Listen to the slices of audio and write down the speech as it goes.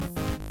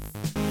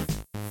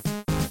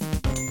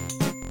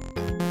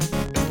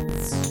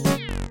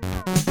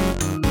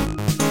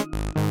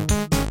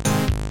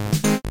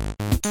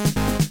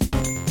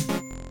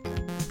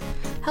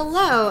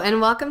Hello, and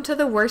welcome to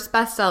The Worst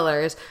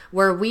Bestsellers,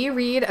 where we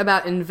read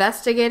about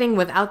investigating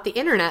without the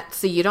internet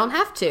so you don't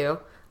have to.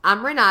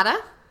 I'm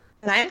Renata.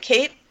 And I'm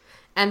Kate.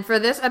 And for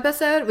this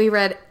episode, we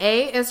read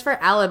A is for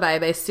Alibi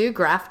by Sue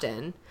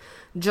Grafton.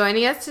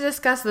 Joining us to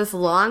discuss this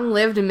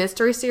long-lived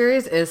mystery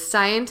series is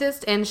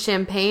scientist and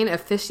champagne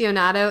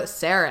aficionado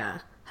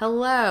Sarah.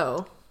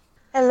 Hello.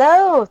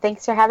 Hello.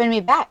 Thanks for having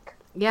me back.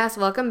 Yes,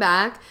 welcome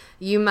back.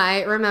 You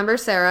might remember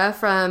Sarah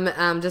from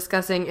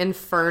discussing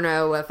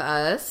Inferno with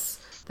us,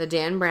 the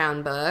Dan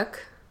Brown book.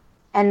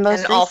 And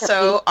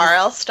also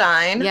R.L.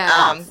 Stein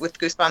yes. With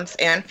Goosebumps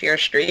and Fear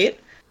Street.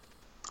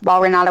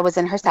 While Renata was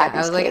in her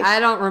sadness I was like, cave.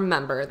 I don't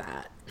remember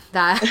that.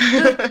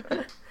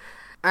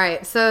 All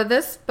right, so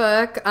this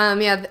book,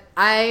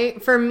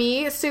 for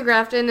me, Sue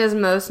Grafton is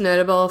most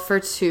notable for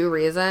two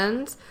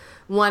reasons.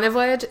 One of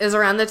which is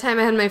around the time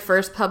I had my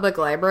first public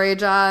library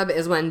job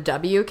is when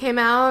W came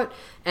out,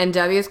 and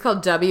W is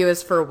called W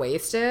is for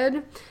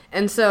Wasted.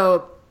 And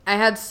so I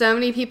had so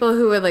many people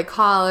who would like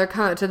call or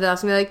come up to the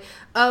desk and be like,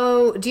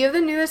 oh, do you have the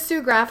newest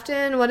Sue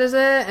Grafton? What is it?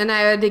 And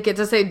I would get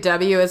to say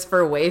W is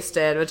for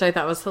Wasted, which I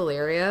thought was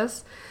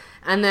hilarious.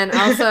 And then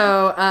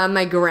also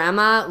my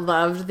grandma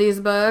loved these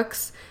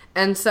books.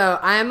 And so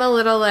I'm a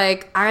little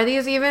like, are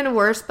these even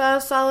worse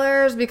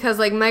bestsellers? Because,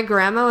 like, my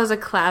grandma was a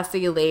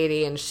classy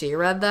lady and she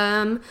read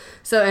them.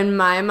 So in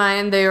my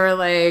mind, they were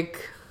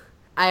like,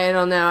 I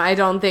don't know. I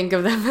don't think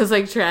of them as,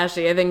 like,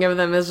 trashy. I think of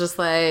them as just,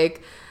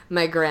 like,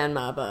 my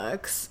grandma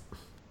books.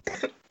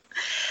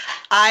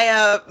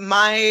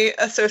 My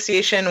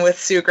association with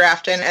Sue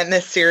Grafton and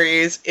this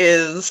series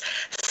is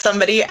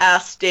somebody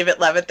asked David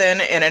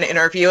Levithan in an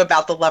interview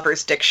about the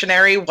Lover's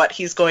Dictionary what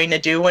he's going to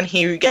do when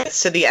he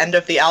gets to the end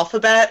of the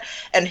alphabet,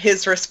 and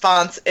his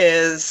response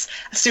is,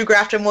 Sue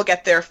Grafton will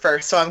get there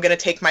first, so I'm going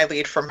to take my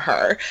lead from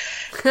her.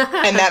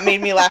 And that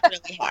made me laugh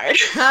really hard.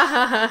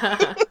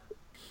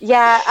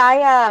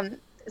 Yeah,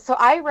 so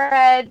I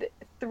read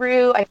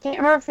through, I can't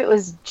remember if it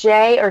was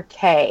J or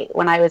K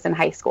when I was in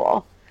high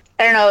school.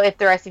 I don't know if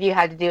the rest of you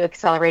had to do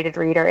accelerated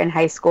reader in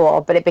high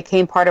school, but it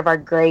became part of our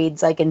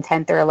grades, like in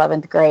 10th or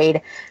 11th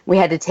grade. We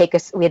had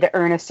to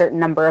earn a certain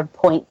number of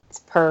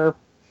points per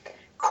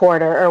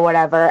quarter or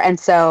whatever. And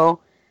so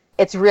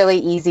it's really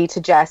easy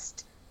to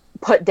just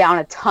put down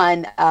a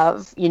ton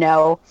of,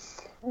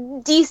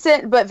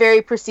 decent but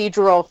very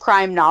procedural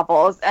crime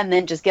novels and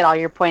then just get all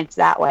your points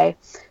that way.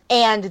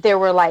 And there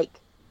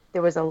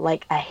was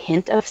a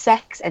hint of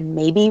sex and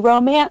maybe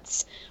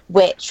romance,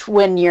 which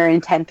when you're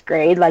in 10th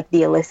grade, like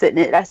the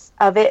illicitness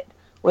of it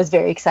was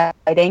very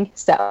exciting.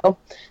 So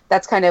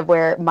that's kind of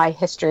where my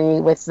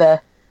history with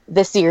the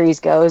series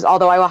goes.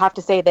 Although I will have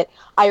to say that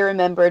I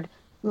remembered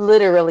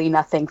literally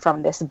nothing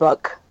from this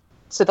book.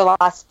 So the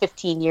last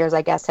 15 years,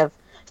 I guess, have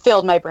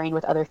filled my brain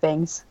with other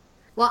things.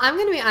 Well, I'm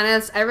going to be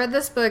honest. I read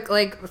this book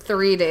like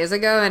 3 days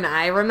ago, and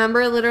I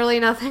remember literally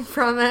nothing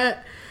from it.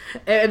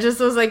 It just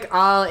was like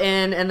all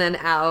in and then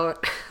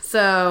out.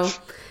 So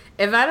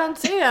if I don't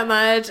say that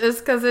much, it's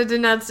because it did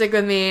not stick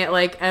with me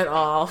like at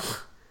all.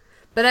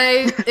 But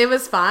it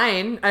was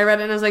fine. I read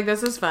it and I was like,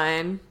 this is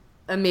fine.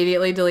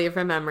 Immediately delete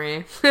from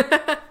memory.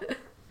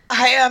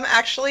 I am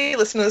actually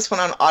listening to this one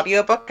on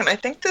audiobook, and I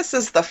think this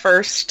is the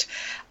first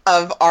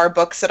of our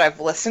books that I've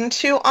listened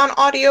to on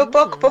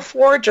audiobook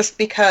before, just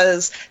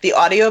because the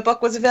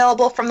audiobook was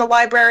available from the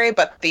library,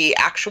 but the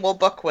actual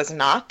book was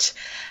not.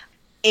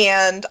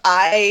 And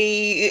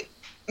I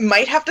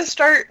might have to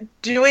start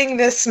doing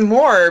this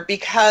more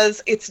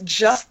because it's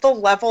just the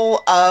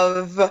level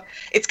of,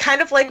 it's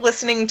kind of like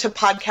listening to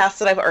podcasts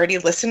that I've already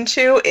listened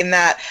to in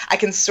that I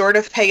can sort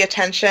of pay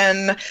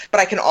attention, but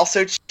I can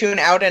also tune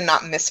out and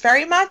not miss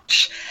very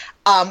much,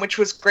 which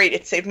was great.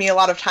 It saved me a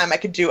lot of time. I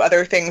could do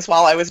other things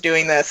while I was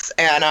doing this,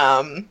 and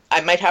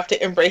I might have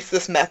to embrace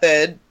this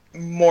method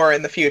more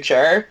in the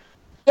future.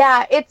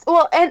 Yeah, it's,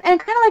 well, and kind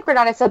of like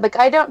Renata said, like,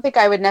 I don't think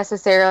I would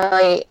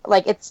necessarily,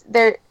 like,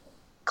 they're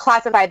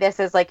classify this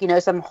as, like,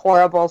 some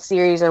horrible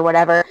series or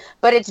whatever,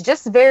 but it's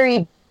just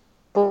very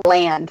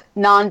bland,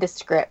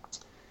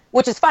 nondescript,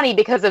 which is funny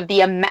because of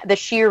the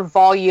sheer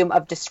volume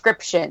of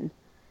description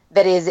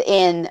that is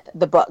in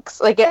the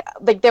books. Like,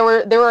 there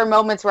were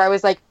moments where I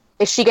was like,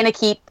 is she going to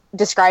keep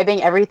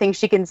describing everything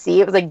she can see?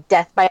 It was like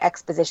death by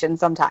exposition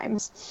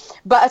sometimes.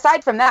 But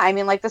aside from that, I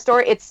mean, like, the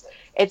story, it's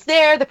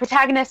there. The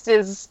protagonist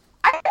is,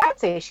 I'd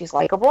say she's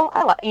likable.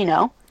 I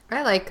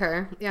like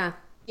her. Yeah.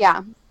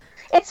 Yeah.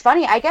 It's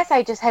funny. I guess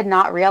I just had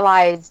not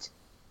realized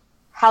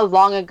how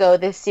long ago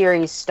this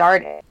series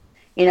started.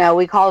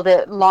 We called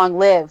it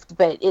long-lived,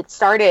 but it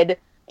started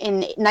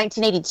in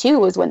 1982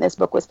 was when this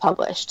book was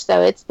published.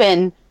 So it's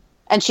been,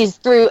 and she's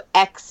through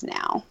X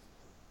now.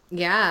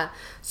 Yeah.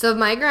 So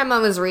my grandma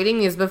was reading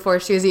these before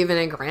she was even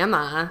a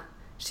grandma.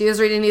 She was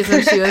reading these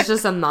when she was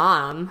just a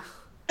mom.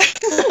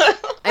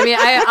 I mean,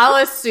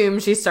 I'll assume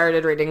she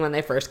started reading when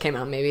they first came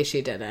out. Maybe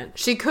she didn't.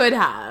 She could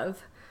have.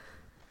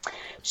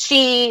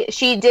 She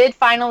did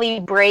finally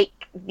break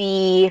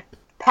the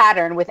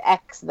pattern with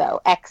X,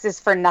 though. X is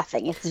for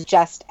nothing. It's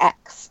just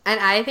X. And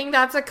I think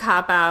that's a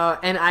cop-out,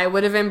 and I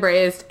would have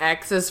embraced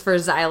X is for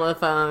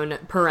xylophone,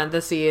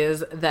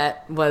 parentheses,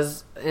 that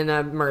was in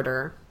a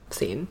murder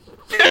scene.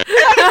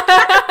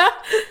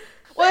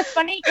 Well, it's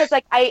funny because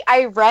like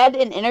I read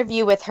an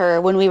interview with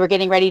her when we were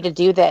getting ready to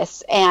do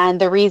this,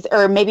 and the reason,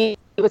 or maybe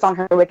it was on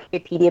her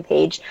Wikipedia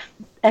page,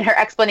 and her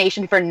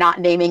explanation for not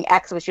naming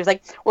X was she was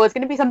like, well, it's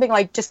going to be something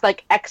like just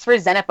like X for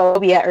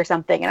xenophobia or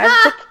something. And I was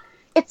like,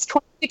 it's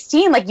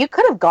 2016, like you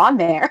could have gone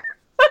there.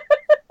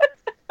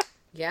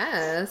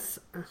 Yes.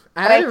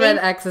 I would have read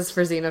X is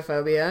for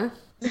xenophobia.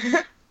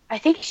 I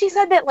think she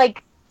said that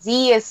like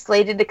Z is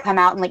slated to come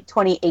out in like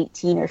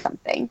 2018 or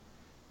something.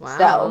 Wow.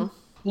 So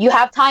you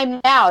have time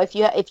now if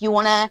you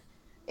want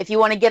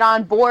to get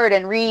on board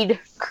and read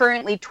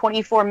currently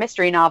 24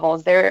 mystery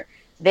novels.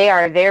 They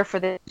are there for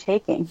the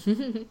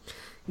taking.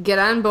 Get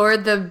on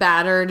board the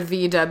battered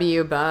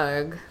VW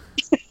bug.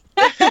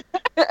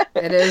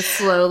 It is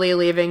slowly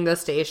leaving the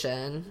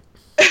station.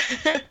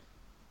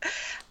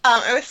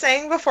 I was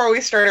saying before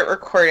we started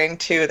recording,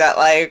 too, that,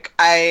 like,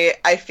 I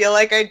feel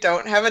like I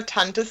don't have a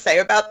ton to say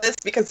about this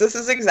because this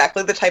is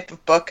exactly the type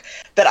of book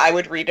that I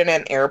would read in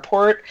an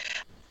airport.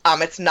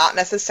 It's not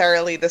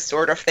necessarily the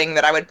sort of thing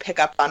that I would pick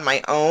up on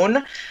my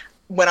own.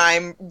 When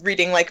I'm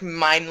reading, like,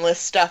 mindless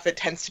stuff, it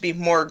tends to be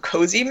more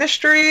cozy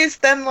mysteries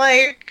than,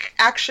 like,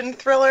 action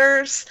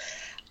thrillers.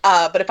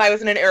 But if I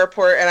was in an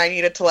airport and I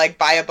needed to, like,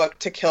 buy a book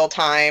to kill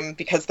time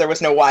because there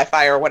was no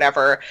Wi-Fi or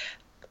whatever,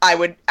 I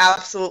would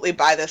absolutely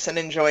buy this and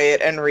enjoy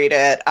it and read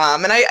it.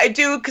 And I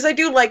do, because I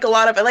do like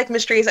I like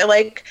mysteries, I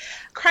like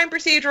crime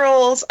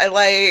procedurals, I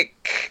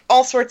like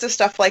all sorts of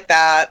stuff like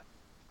that.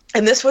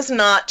 And this was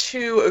not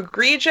too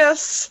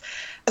egregious,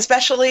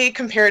 especially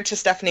compared to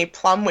Stephanie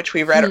Plum, which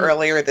we read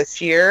earlier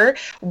this year,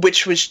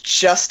 which was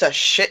just a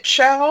shit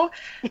show.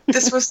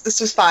 This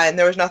was fine.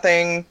 There was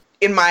nothing,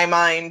 in my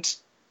mind,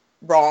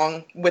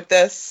 wrong with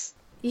this.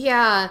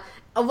 Yeah.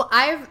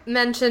 I've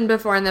mentioned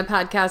before in the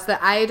podcast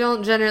that I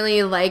don't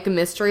generally like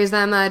mysteries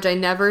that much. I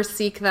never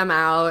seek them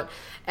out.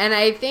 And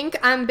I think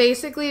I'm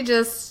basically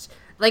just,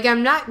 like,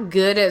 I'm not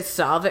good at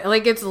solving,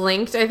 like, it's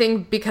linked, I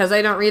think, because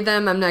I don't read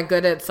them, I'm not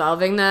good at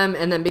solving them.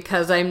 And then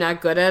because I'm not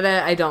good at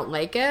it, I don't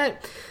like it.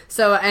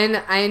 So,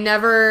 and I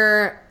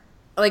never,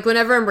 like,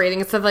 whenever I'm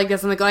reading stuff like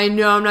this, I'm like, oh, I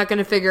know I'm not going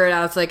to figure it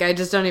out. It's like, I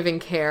just don't even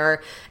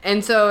care.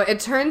 And so it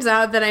turns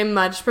out that I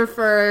much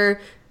prefer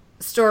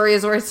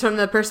stories where it's from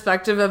the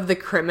perspective of the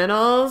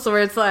criminals,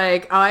 where it's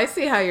like, oh, I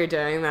see how you're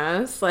doing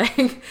this.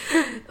 Like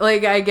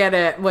I get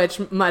it,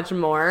 much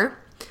more.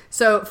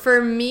 So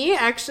for me,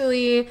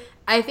 actually,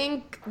 I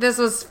think this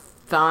was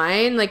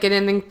fine. Like, I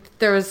didn't think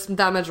there was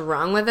that much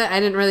wrong with it.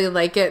 I didn't really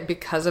like it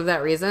because of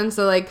that reason.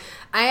 So, like,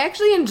 I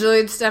actually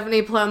enjoyed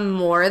Stephanie Plum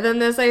more than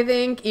this, I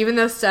think, even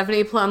though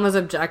Stephanie Plum was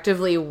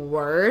objectively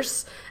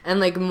worse and,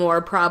 like, more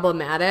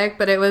problematic.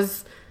 But it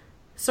was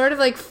sort of,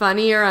 like,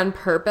 funnier on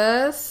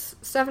purpose,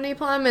 Stephanie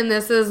Plum, and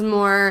this is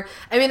more,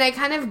 I mean, I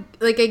kind of,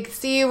 like, I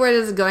see where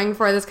this is going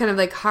for, this kind of,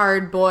 like,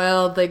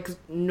 hard-boiled, like,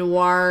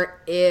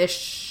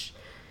 noir-ish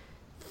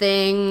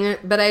thing,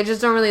 but I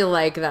just don't really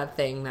like that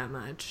thing that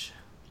much.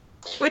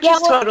 Which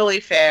is totally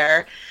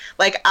fair.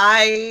 Like,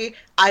 I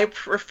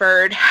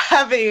preferred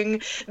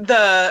having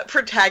the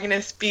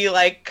protagonist be,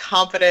 like,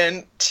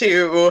 competent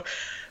to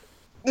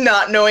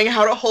not knowing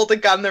how to hold a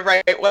gun the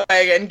right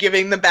way and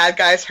giving the bad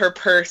guys her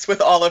purse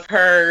with all of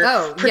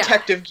her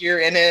protective gear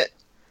in it.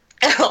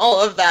 And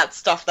all of that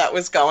stuff that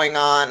was going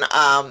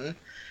on.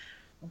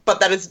 But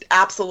that is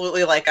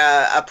absolutely like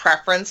a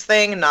preference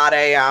thing, not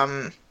a,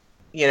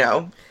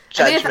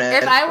 judgment. I mean,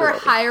 if I were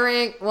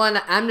hiring,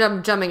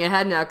 I'm jumping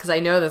ahead now because I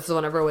know this is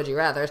one of her Would You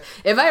Rathers.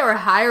 If I were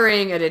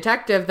hiring a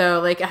detective, though,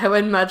 like, I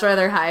would much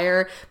rather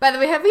hire, by the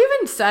way, have we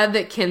even said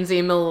that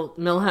Kinsey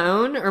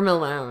Milhone or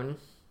Malone?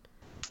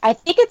 I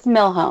think it's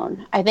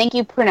Milhone. I think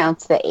you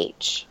pronounce the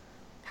H.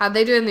 How'd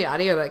they do in the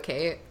audiobook,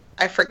 Kate?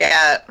 I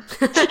forget.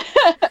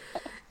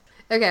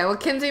 Okay, well,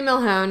 Kinsey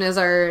Milhone is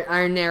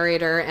our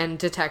narrator and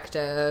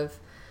detective.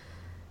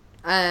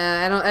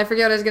 I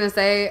forget what I was going to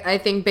say. I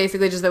think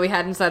basically just that we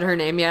hadn't said her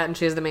name yet and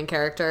she's the main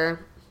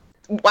character.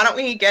 Why don't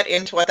we get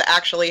into what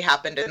actually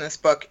happened in this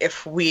book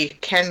if we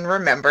can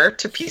remember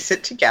to piece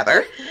it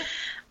together.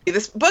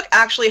 This book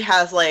actually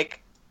has, like,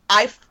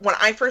 when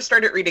I first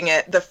started reading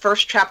it, the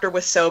first chapter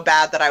was so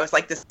bad that I was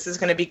like, this is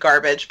going to be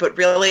garbage. But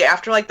really,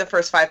 after, like, the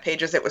first 5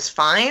 pages, it was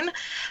fine.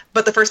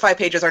 But the first 5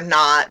 pages are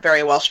not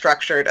very well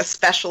structured,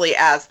 especially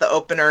as the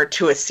opener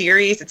to a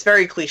series. It's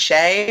very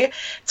cliche.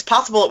 It's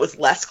possible it was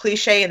less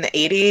cliche in the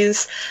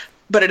 80s.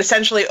 But it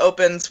essentially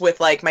opens with,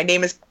 like, my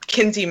name is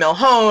Kinsey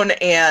Milhone,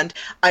 and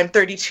I'm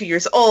 32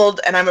 years old,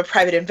 and I'm a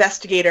private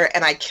investigator,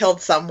 and I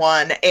killed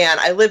someone, and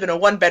I live in a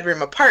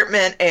 1-bedroom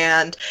apartment,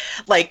 and,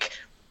 like,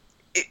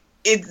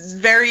 it's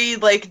very,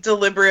 like,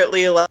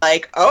 deliberately,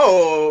 like,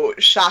 oh,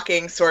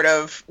 shocking, sort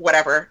of,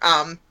 whatever.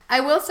 I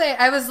will say,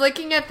 I was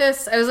looking at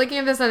this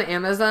on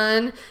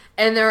Amazon,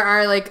 and there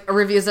are, like,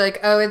 reviews like,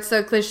 oh, it's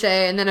so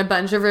cliche, and then a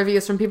bunch of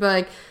reviews from people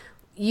like,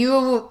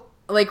 you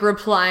like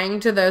replying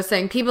to those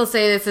saying, people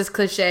say this is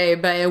cliche,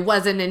 but it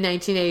wasn't in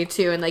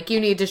 1982, and like, you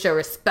need to show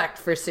respect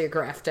for Sue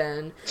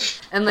Grafton.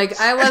 And like,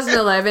 I wasn't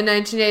alive in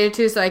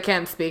 1982, so I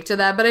can't speak to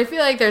that, but I feel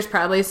like there's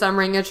probably some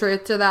ring of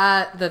truth to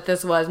that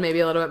this was maybe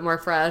a little bit more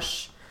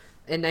fresh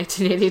in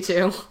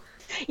 1982.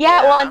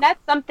 Yeah, well, and that's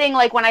something,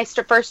 like, when I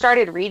first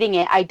started reading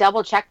it, I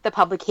double-checked the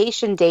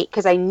publication date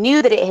because I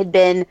knew that it had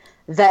been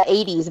the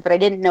 80s, but I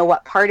didn't know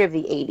what part of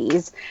the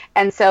 80s.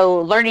 And so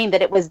learning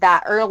that it was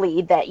that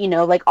early, that, you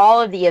know, like,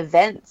 all of the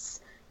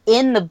events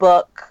in the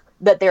book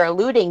that they're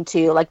alluding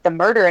to, like the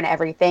murder and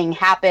everything,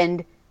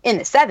 happened in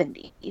the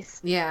 70s.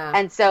 Yeah.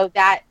 And so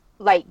that,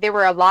 like, there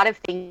were a lot of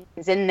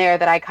things in there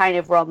that I kind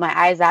of rolled my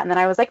eyes at, and then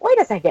I was like, wait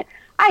a second,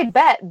 I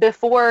bet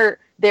before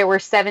there were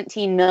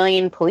 17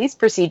 million police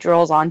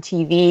procedurals on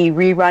TV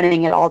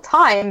rerunning at all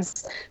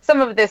times, some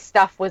of this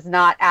stuff was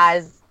not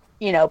as,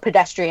 you know,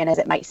 pedestrian as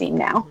it might seem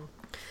now.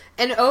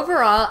 And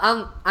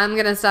overall, I'm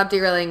going to stop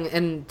derailing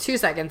in 2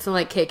 seconds and,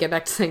 like, Kate, get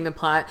back to saying the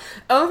plot.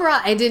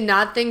 Overall, I did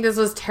not think this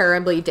was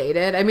terribly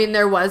dated. I mean,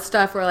 there was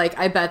stuff where, like,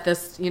 I bet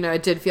this, you know,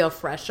 it did feel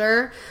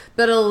fresher.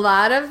 But a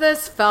lot of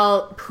this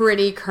felt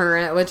pretty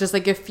current with just,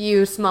 like, a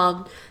few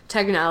small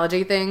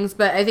technology things.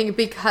 But I think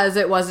because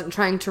it wasn't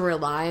trying to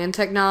rely on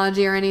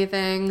technology or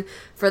anything,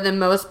 for the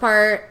most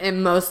part, it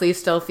mostly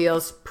still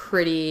feels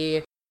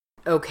pretty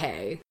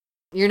okay.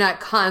 You're not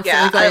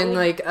constantly going,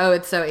 like, oh,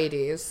 it's so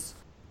 80s.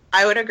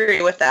 I would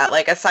agree with that.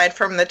 Like, aside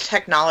from the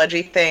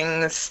technology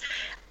things,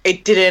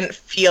 it didn't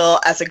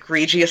feel as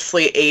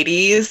egregiously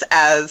 80s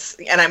as,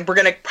 and we're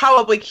going to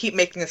probably keep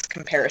making this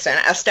comparison,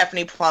 as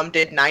Stephanie Plum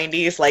did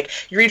 90s. Like,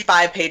 you read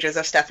 5 pages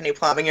of Stephanie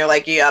Plum and you're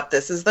like, yep,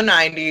 this is the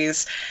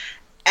 90s.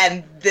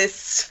 And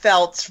this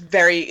felt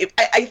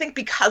I think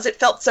because it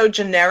felt so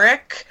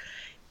generic,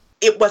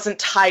 it wasn't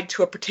tied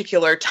to a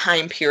particular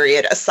time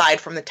period aside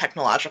from the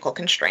technological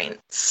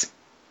constraints.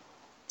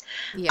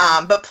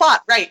 Yeah. But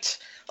plot, right.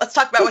 Let's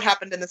talk about what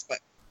happened in this book.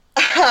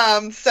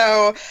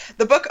 So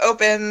the book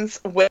opens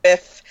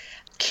with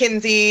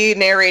Kinsey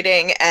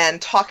narrating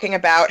and talking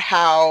about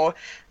how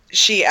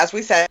she, as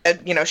we said,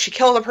 you know, she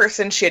killed a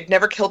person. She had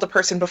never killed a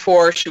person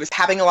before. She was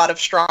having a lot of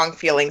strong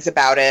feelings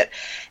about it.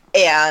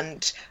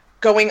 And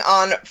going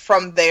on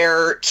from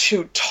there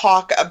to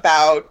talk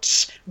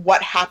about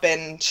what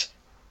happened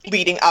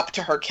leading up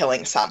to her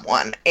killing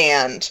someone.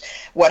 And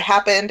what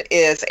happened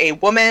is a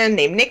woman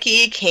named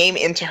Nikki came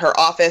into her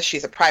office.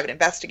 She's a private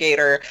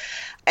investigator.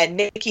 And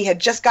Nikki had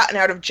just gotten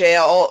out of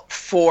jail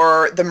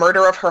for the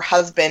murder of her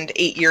husband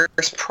 8 years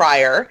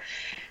prior.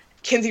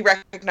 Kinsey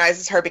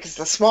recognizes her because it's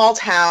a small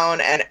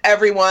town and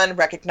everyone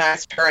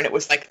recognized her, and it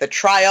was like the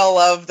trial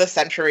of the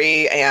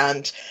century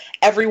and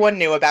everyone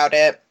knew about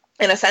it.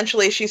 And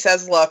essentially she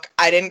says, look,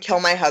 I didn't kill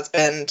my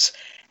husband,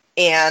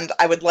 and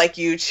I would like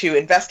you to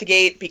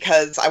investigate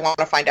because I want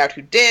to find out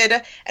who did,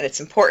 and it's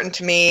important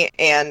to me.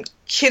 And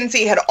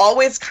Kinsey had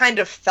always kind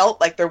of felt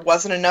like there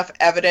wasn't enough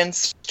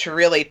evidence to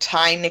really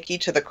tie Nikki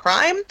to the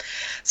crime.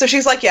 So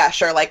she's like, yeah,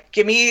 sure, like,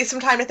 give me some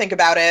time to think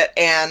about it,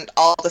 and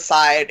I'll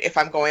decide if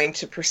I'm going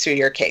to pursue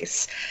your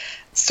case.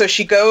 So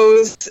she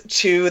goes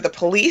to the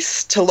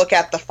police to look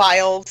at the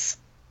files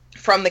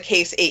from the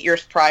case 8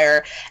 years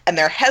prior, and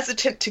they're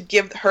hesitant to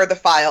give her the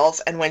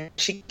files, and when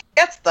she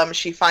gets them,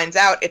 she finds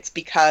out it's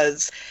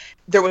because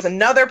there was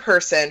another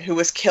person who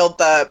was killed.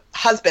 The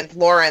husband,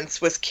 Lawrence,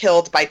 was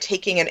killed by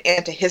taking an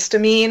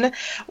antihistamine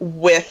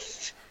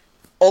with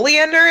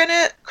oleander in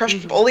it,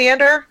 crushed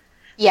oleander.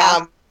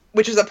 Yeah.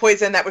 Which is a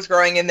poison that was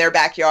growing in their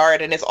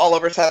backyard and is all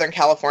over Southern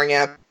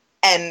California.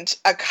 And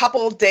a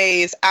couple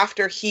days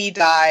after he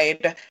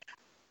died,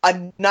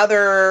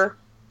 another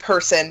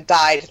person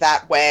died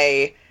that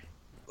way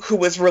who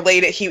was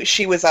related.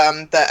 She was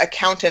the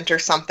accountant or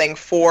something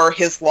for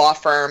his law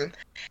firm,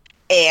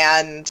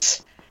 and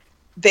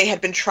they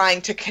had been trying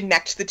to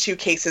connect the two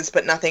cases,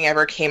 but nothing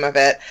ever came of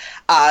it.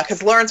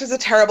 Because Lawrence was a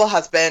terrible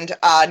husband.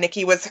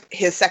 Nikki was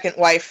his second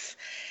wife.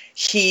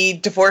 He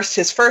divorced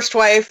his first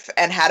wife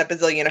and had a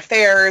bazillion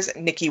affairs.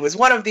 Nikki was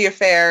one of the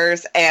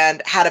affairs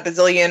and had a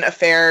bazillion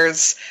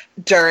affairs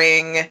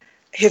during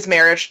his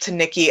marriage to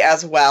Nikki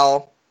as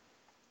well.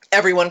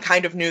 Everyone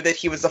kind of knew that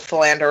he was a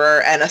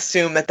philanderer and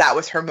assumed that that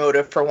was her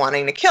motive for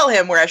wanting to kill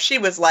him, whereas she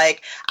was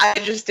like, I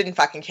just didn't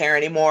fucking care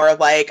anymore.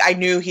 Like, I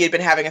knew he had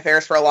been having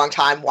affairs for a long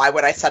time. Why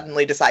would I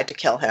suddenly decide to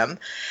kill him?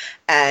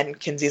 And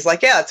Kinsey's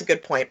like, yeah, that's a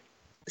good point.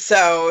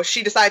 So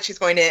she decides she's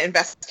going to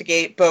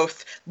investigate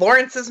both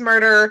Lawrence's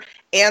murder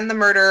and the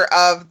murder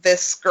of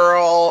this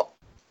girl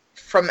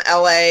from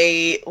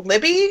L.A.,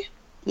 Libby?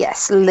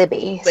 Yes,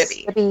 Libby.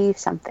 Libby. Libby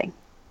something.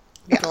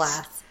 Yes.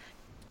 Glass.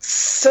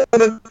 So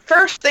the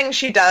first thing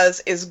she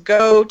does is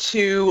go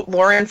to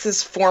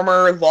Lawrence's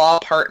former law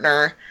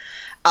partner.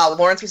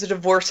 Lawrence was a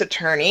divorce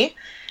attorney,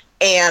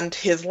 and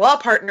his law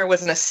partner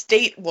was an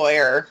estate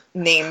lawyer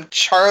named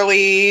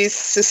Charlie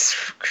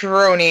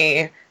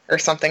Cicerone or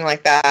something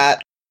like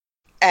that.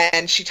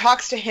 And she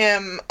talks to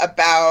him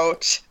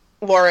about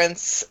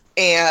Lawrence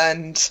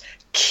and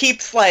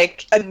keeps,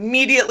 like,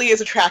 immediately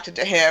is attracted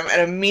to him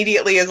and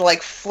immediately is,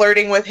 like,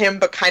 flirting with him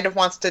but kind of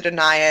wants to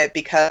deny it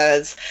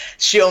because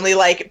she only,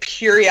 like,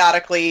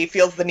 periodically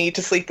feels the need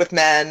to sleep with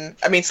men.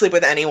 I mean, sleep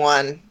with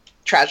anyone,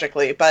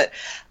 tragically, but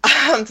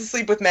to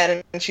sleep with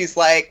men. And she's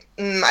like,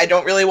 I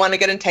don't really want to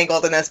get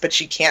entangled in this, but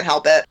she can't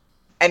help it.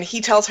 And he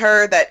tells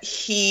her that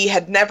he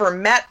had never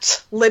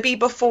met Libby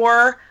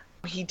before.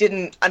 He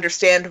didn't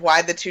understand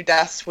why the two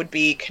deaths would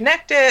be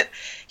connected.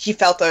 He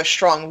felt a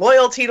strong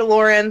loyalty to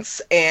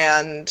Lawrence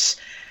and,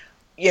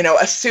 you know,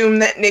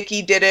 assumed that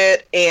Nikki did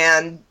it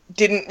and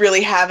didn't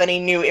really have any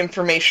new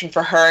information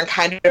for her and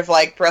kind of,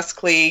 like,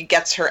 brusquely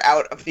gets her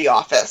out of the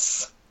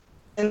office.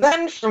 And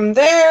then from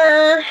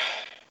there...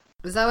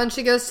 Is that when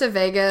she goes to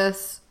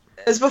Vegas?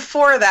 It was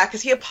before that,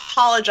 because he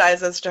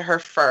apologizes to her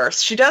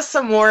first. She does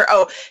some more...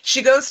 Oh,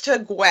 she goes to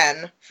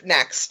Gwen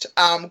next.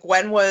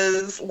 Gwen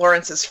was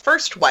Lawrence's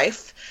first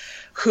wife,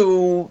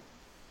 who,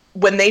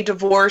 when they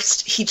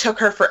divorced, he took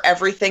her for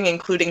everything,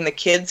 including the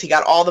kids. He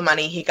got all the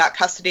money. He got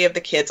custody of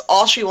the kids.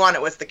 All she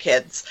wanted was the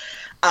kids.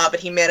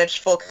 But he managed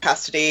full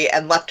custody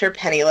and left her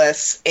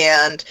penniless,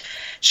 and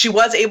she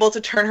was able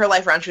to turn her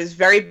life around. She was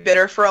very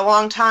bitter for a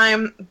long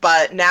time,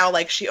 but now,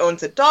 like, she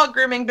owns a dog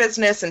grooming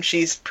business, and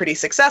she's pretty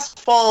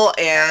successful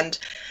and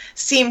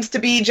seems to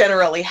be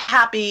generally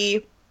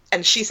happy.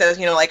 And she says,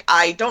 you know, like,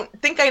 I don't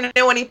think I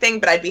know anything,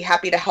 but I'd be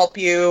happy to help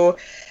you.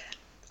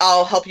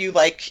 I'll help you,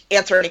 like,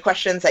 answer any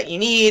questions that you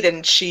need.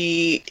 And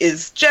she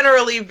is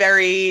generally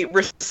very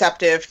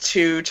receptive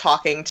to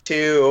talking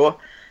to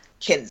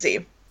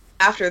Kinsey.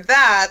 After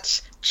that,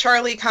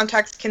 Charlie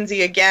contacts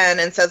Kinsey again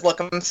and says,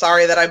 look, I'm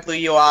sorry that I blew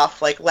you off.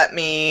 Like, let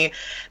me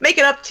make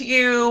it up to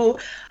you.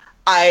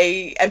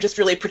 I am just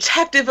really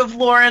protective of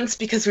Lawrence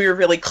because we were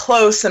really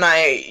close, and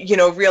I, you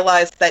know,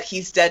 realized that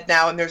he's dead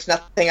now and there's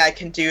nothing I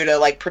can do to,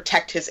 like,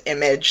 protect his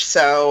image,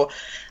 so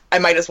I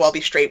might as well be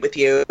straight with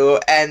you.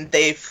 And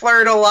they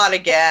flirt a lot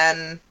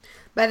again.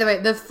 By the way,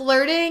 the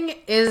flirting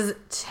is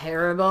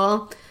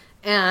terrible,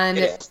 and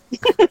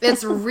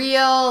it's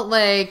real,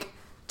 like,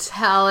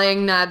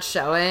 telling, not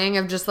showing,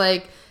 of just,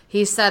 like,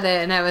 he said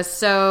it and I was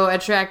so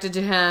attracted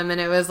to him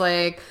and it was,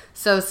 like,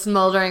 so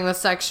smoldering with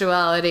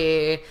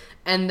sexuality,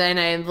 and then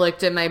I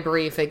looked at my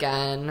brief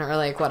again, or,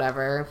 like,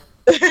 whatever.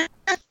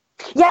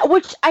 Yeah,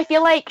 which I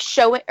feel like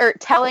showing or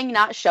telling,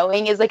 not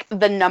showing, is, like,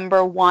 the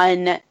number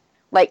one,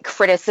 like,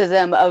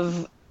 criticism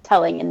of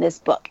telling in this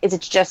book. Is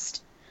it's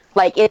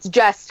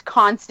just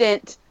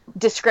constant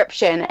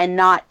description and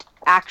not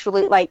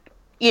actually, like,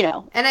 you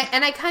know. And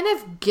I kind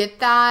of get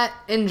that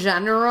in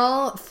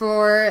general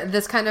for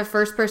this kind of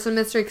first-person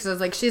mystery, because I was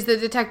like, she's the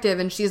detective,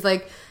 and she's,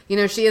 like, you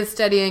know, she is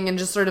studying and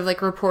just sort of,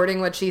 like, reporting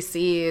what she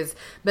sees.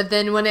 But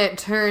then when it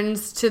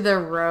turns to the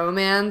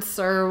romance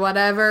or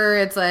whatever,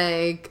 it's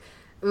like,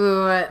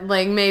 ooh,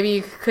 like, maybe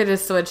you could have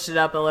switched it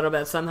up a little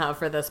bit somehow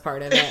for this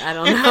part of it. I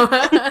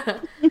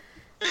don't know.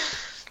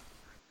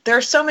 There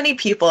are so many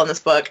people in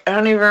this book. I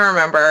don't even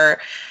remember.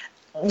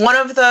 One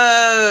of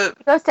the...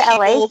 He goes to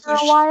LA for a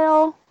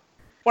while.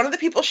 One of the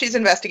people she's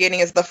investigating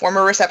is the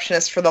former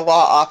receptionist for the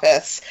law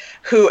office,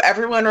 who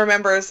everyone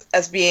remembers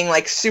as being,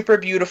 like, super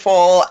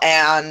beautiful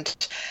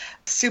and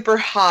super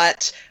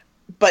hot,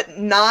 but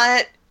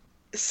not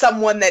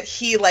someone that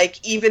he,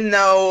 like, even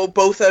though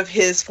both of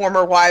his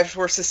former wives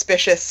were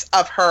suspicious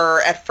of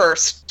her at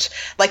first,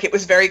 like, it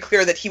was very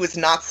clear that he was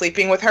not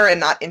sleeping with her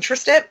and not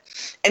interested,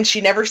 and she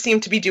never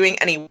seemed to be doing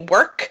any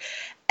work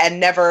and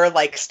never,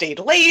 like, stayed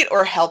late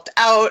or helped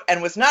out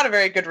and was not a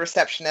very good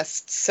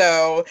receptionist.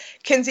 So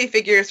Kinsey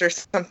figures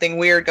there's something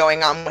weird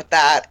going on with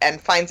that and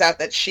finds out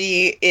that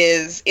she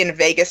is in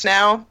Vegas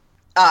now,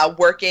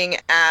 working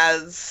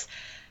as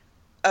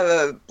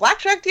a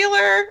blackjack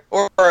dealer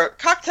or a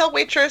cocktail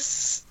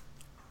waitress.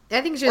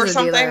 I think she's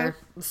a dealer.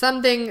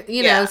 Something,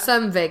 you know,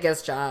 some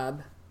Vegas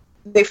job.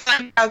 They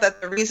find out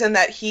that the reason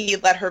that he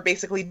let her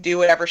basically do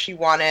whatever she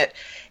wanted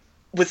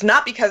was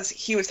not because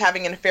he was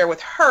having an affair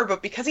with her,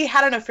 but because he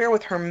had an affair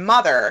with her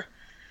mother,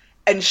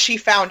 and she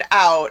found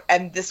out,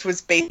 and this was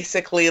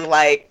basically,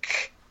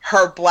 like,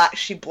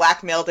 she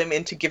blackmailed him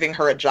into giving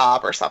her a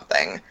job or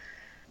something.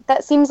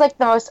 That seems like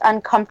the most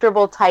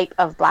uncomfortable type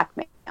of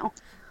blackmail.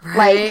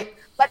 Right? Like,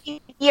 let me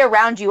be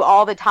around you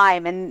all the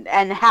time and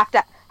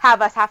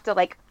have us have to,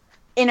 like,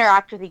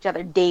 interact with each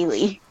other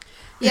daily.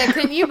 Yeah,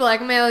 can you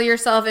blackmail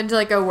yourself into,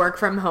 like, a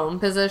work-from-home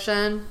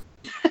position?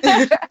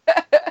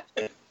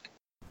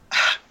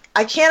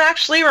 I can't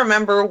actually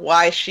remember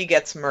why she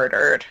gets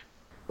murdered.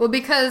 Well,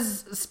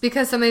 because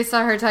somebody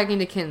saw her talking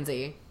to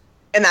Kinsey.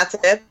 And that's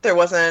it? There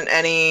wasn't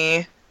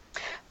any...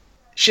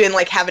 She didn't,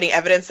 like, have any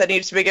evidence that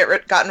needs to be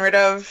gotten rid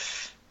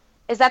of?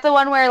 Is that the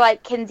one where,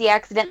 like, Kinsey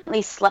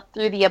accidentally slept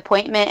through the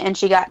appointment and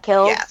she got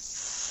killed?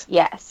 Yes.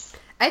 Yes.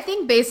 I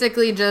think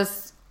basically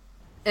just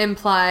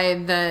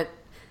implied that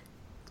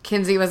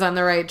Kinsey was on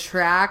the right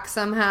track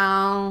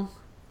somehow.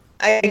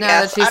 I guess.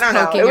 That she's I don't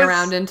know. poking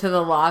around into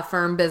the law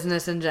firm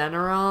business in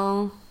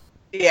general.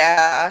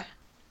 Yeah.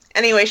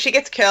 Anyway, she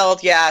gets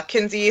killed. Yeah,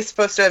 Kinsey is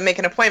supposed to make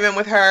an appointment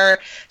with her.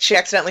 She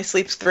accidentally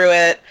sleeps through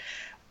it.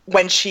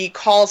 when she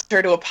calls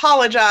her to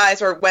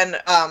apologize, or when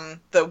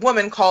the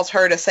woman calls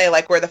her to say,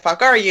 like, where the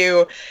fuck are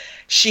you,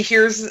 she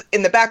hears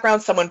in the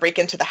background someone break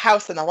into the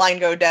house and the line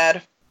go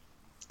dead.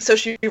 So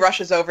she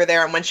rushes over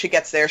there, and when she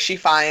gets there, she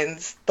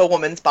finds the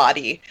woman's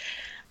body,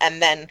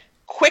 and then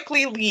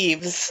quickly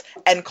leaves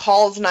and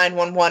calls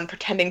 911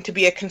 pretending to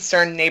be a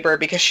concerned neighbor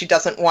because she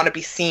doesn't want to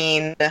be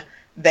seen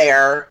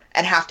there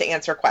and have to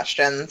answer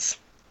questions.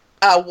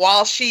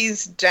 While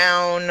she's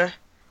down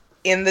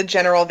in the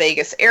general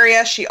Vegas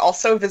area, she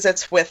also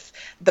visits with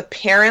the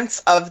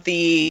parents of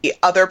the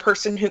other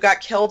person who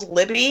got killed,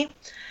 Libby,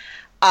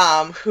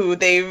 who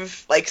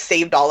they've, like,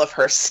 saved all of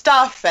her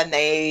stuff, and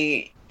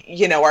they,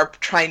 you know, are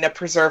trying to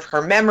preserve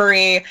her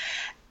memory.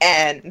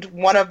 And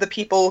one of the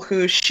people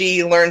who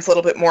she learns a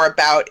little bit more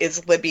about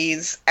is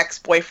Libby's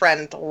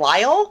ex-boyfriend,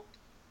 Lyle.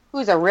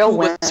 Who's a real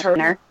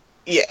winner.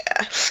 Yeah.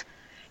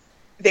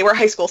 They were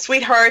high school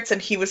sweethearts,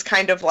 and he was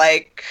kind of,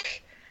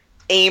 like,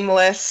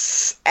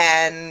 aimless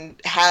and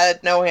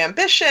had no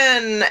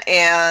ambition,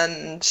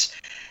 and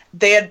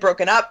they had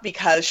broken up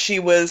because she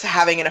was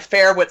having an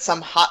affair with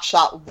some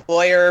hotshot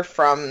lawyer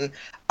from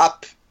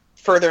up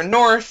further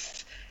north.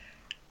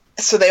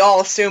 So they all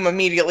assume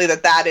immediately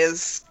that that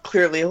is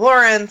clearly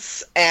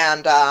Lawrence,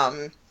 and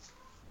I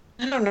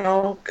don't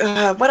know,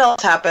 what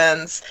else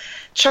happens?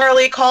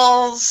 Charlie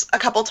calls a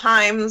couple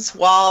times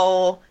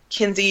while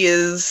Kinsey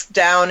is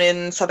down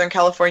in Southern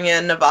California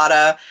and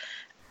Nevada.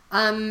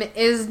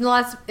 Is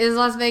Las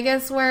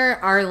Vegas where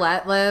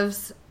Arlette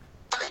lives?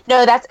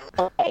 No, that's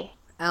LA.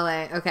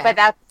 LA, okay.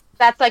 But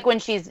that's like when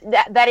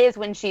that is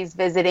when she's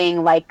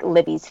visiting, like,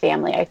 Libby's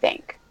family, I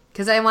think.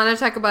 Because I want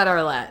to talk about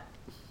Arlette.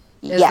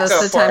 Is Yes.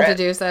 this the time to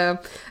do so?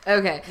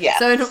 Okay. Yes.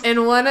 So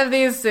in one of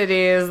these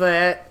cities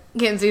that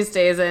Kinsey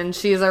stays in,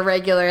 she's a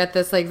regular at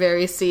this, like,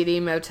 very seedy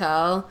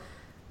motel.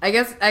 I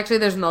guess, actually,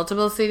 there's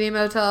multiple seedy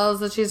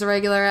motels that she's a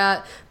regular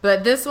at.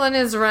 But this one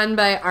is run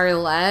by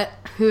Arlette,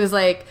 who's,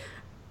 like,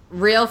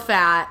 real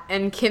fat.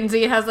 And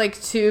Kinsey has,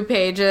 like, 2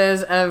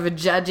 pages of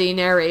judgy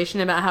narration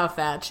about how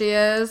fat she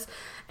is.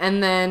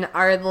 And then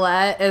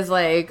Arlette is,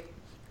 like...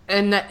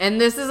 And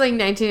this is, like,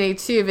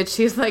 1982, but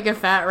she's, like, a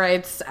fat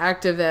rights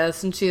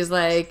activist, and she's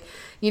like,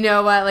 you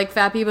know what, like,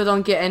 fat people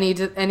don't get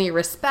any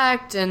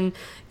respect, and,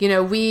 you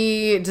know,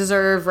 we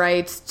deserve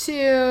rights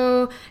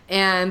too,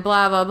 and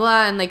blah, blah,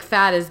 blah, and, like,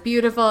 fat is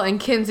beautiful, and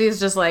Kinsey's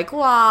just like,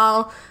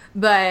 wow,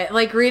 but,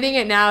 like, reading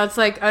it now, it's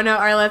like, oh no,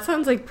 Arlette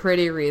sounds, like,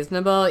 pretty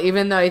reasonable,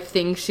 even though I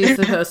think she's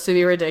supposed to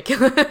be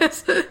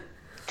ridiculous.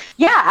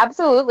 Yeah,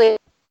 absolutely.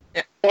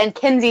 Yeah. And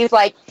Kinsey's,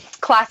 like,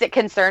 classic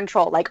concern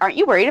troll. Like, aren't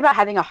you worried about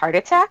having a heart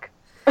attack?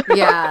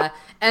 Yeah.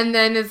 And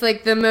then it's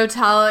like the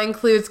motel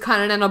includes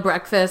continental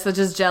breakfast, which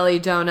is jelly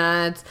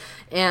donuts.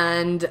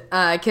 And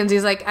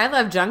Kinsey's like, I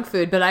love junk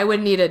food, but I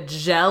wouldn't eat a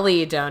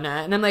jelly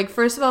donut. And I'm like,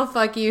 first of all,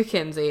 fuck you,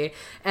 Kinsey.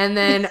 And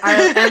then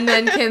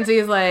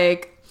Kinsey's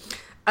like,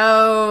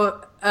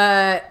 oh,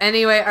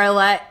 anyway,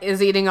 Arlette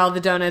is eating all the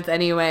donuts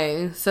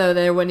anyway, so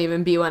there wouldn't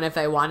even be one if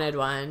I wanted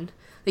one.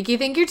 Like, you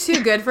think you're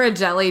too good for a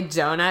jelly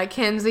donut,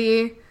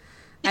 Kinsey?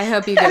 I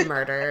hope you get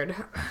murdered.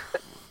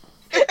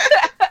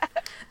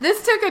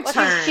 This took a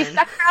turn. She's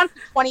stuck around for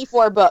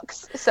 24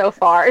 books so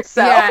far,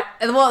 so... Yeah,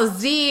 well,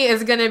 Z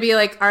is going to be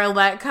like,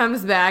 Arlette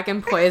comes back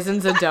and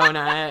poisons a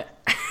donut.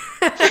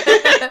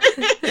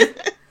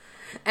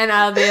 And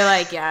I'll be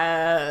like,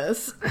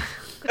 yes.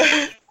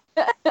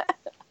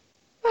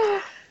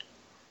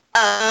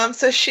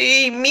 So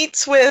she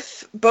meets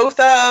with both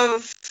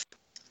of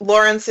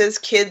Lawrence's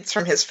kids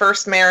from his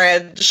first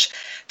marriage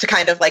to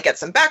kind of, like, get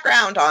some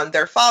background on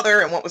their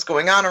father and what was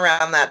going on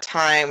around that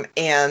time,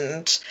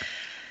 and...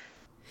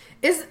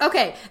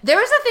 Okay, there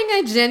was a thing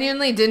I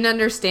genuinely didn't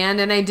understand,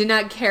 and I did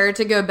not care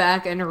to go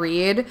back and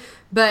read,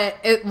 but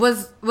it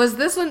was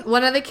this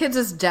one of the kids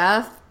is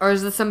deaf, or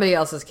is this somebody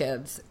else's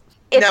kids?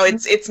 No,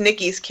 it's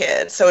Nikki's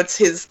kid, so it's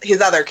his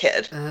other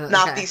kid,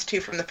 not okay. these two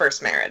from the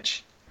first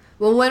marriage.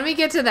 Well, when we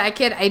get to that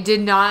kid, I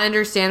did not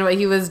understand what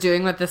he was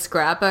doing with the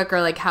scrapbook,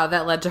 or, like, how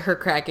that led to her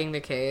cracking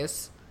the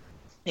case.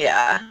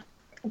 Yeah.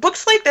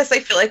 Books like this, I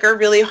feel like, are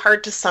really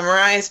hard to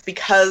summarize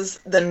because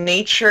the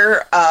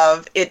nature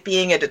of it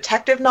being a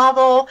detective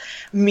novel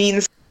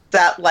means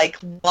that, like,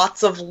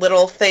 lots of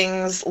little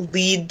things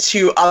lead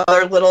to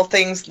other little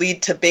things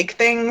lead to big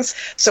things.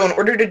 So in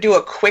order to do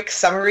a quick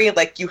summary,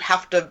 like, you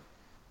have to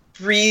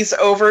breeze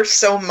over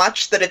so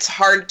much that it's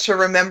hard to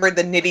remember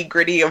the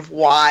nitty-gritty of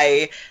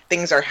why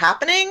things are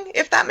happening,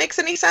 if that makes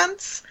any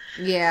sense.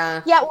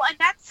 Yeah. Yeah, well, and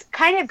that's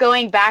kind of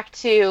going back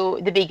to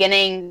the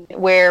beginning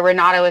where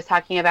Renata was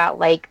talking about,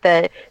 like,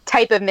 the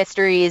type of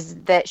mysteries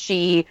that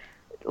she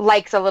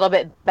likes a little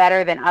bit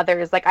better than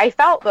others. Like, I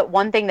felt that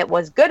one thing that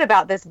was good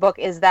about this book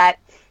is that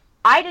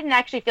I didn't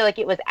actually feel like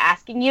it was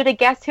asking you to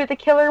guess who the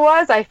killer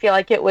was. I feel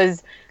like it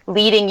was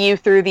leading you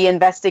through the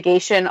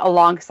investigation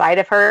alongside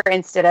of her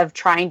instead of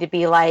trying to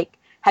be like,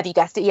 have you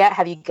guessed it yet?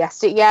 Have you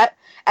guessed it yet?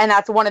 And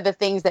that's one of the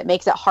things that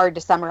makes it hard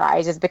to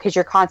summarize, is because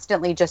you're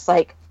constantly just,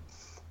 like,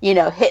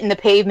 hitting the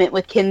pavement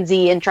with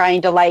Kinsey and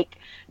trying to, like,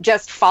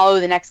 just follow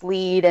the next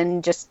lead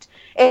and just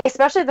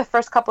especially the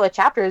first couple of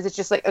chapters, it's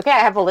just like, okay, I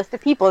have a list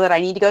of people that I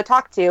need to go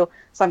talk to,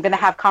 so I'm going to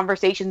have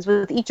conversations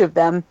with each of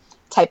them,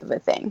 type of a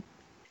thing.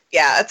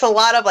 Yeah, it's a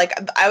lot of, like,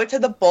 I would say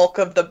the bulk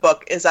of the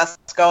book is us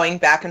going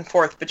back and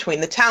forth between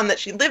the town that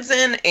she lives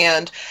in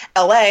and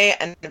LA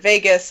and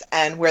Vegas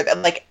and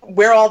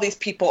where all these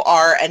people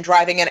are, and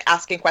driving and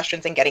asking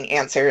questions and getting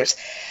answers.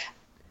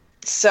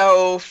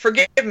 So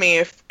forgive me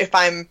if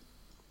I'm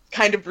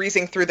kind of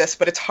breezing through this,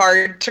 but it's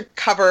hard to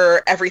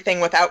cover everything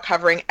without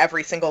covering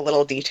every single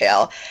little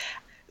detail.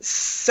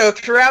 So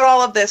throughout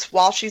all of this,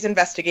 while she's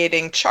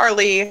investigating,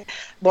 Charlie,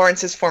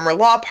 Lawrence's former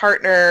law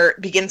partner,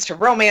 begins to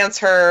romance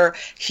her.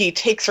 He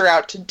takes her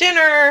out to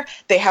dinner.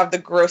 They have the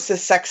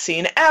grossest sex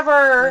scene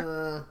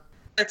ever.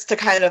 Starts to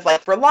kind of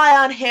like rely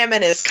on him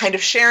and is kind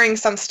of sharing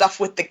some stuff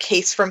with the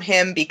case from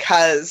him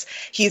because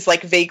he's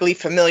like vaguely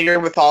familiar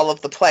with all of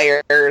the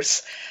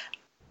players.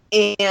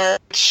 And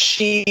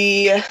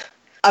she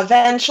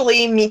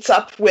eventually meets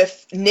up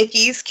with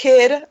Nikki's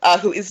kid,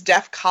 who is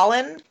deaf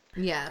Colin.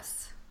 Yes.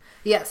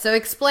 Yeah, so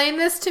explain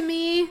this to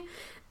me.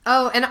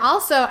 Oh, and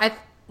also,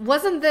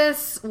 wasn't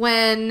this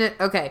when,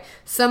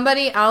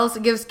 somebody else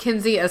gives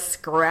Kinsey a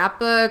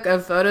scrapbook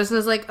of photos and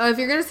is like, oh, if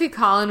you're going to see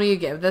Colin, will you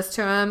give this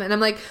to him? And I'm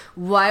like,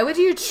 why would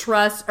you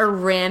trust a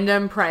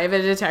random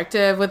private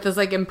detective with this,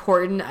 like,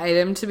 important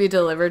item to be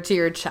delivered to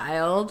your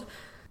child,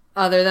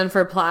 other than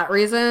for plot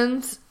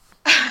reasons?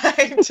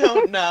 I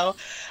don't know.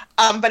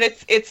 But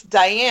it's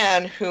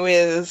Diane, who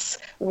is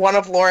one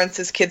of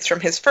Lawrence's kids from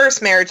his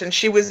first marriage, and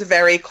she was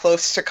very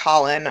close to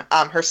Colin,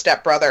 her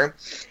stepbrother.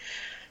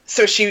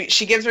 So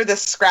she gives her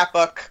this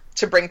scrapbook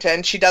to bring to,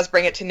 and she does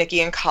bring it to Nikki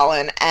and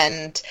Colin.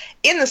 And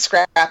in the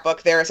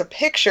scrapbook, there is a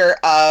picture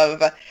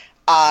of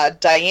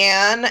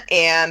Diane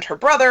and her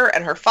brother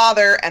and her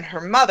father and her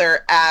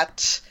mother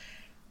at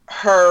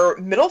her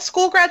middle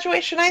school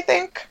graduation, I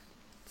think.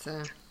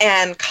 So.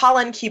 And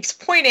Colin keeps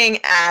pointing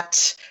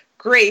at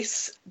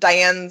Grace,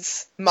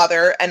 Diane's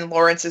mother and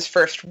Lawrence's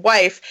first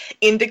wife,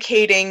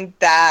 indicating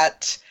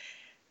that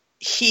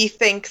he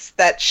thinks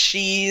that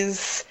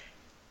she's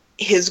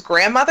his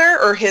grandmother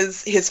or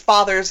his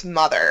father's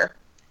mother.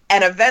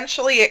 And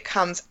eventually it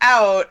comes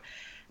out,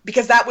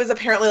 because that was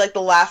apparently like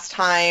the last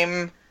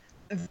time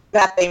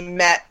that they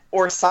met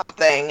or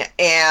something.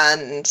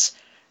 And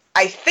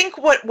I think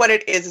what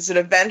it is it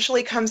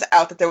eventually comes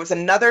out that there was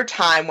another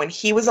time when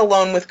he was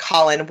alone with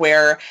Colin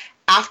where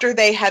after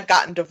they had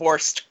gotten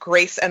divorced,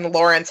 Grace and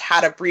Lawrence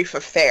had a brief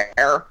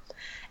affair,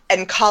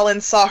 and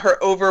Colin saw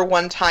her over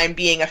one time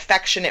being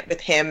affectionate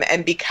with him,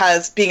 and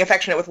being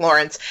affectionate with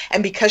Lawrence,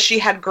 and because she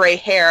had gray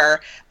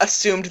hair,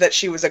 assumed that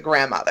she was a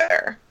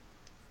grandmother.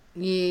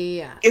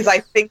 Yeah. Is, I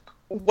think,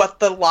 what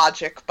the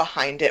logic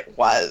behind it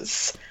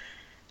was.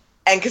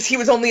 And because he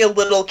was only a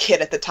little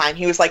kid at the time.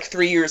 He was like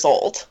 3 years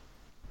old.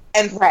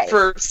 And right.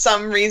 For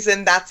some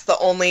reason, that's the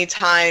only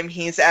time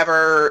he's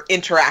ever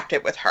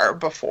interacted with her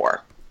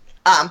before.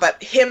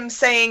 But him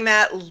saying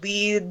that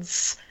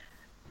leads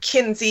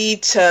Kinsey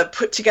to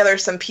put together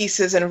some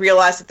pieces and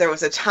realize that there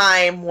was a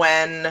time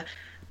when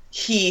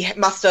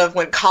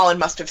Colin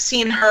must have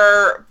seen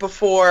her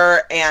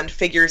before, and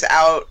figures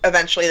out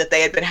eventually that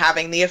they had been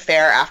having the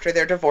affair after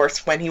their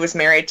divorce when he was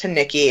married to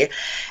Nikki.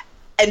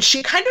 And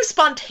she kind of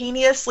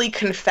spontaneously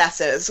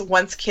confesses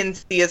once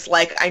Kinsey is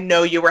like, I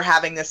know you were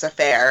having this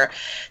affair.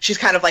 She's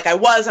kind of like, I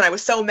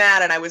was so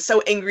mad, and I was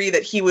so angry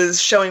that he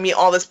was showing me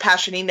all this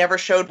passion he never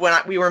showed when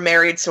we were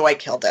married, so I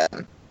killed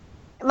him.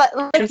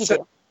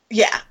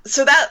 Yeah,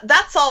 so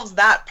that solves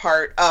that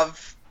part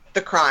of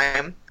the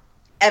crime.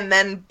 And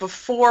then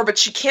but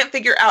she can't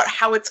figure out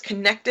how it's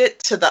connected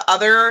to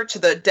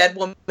the dead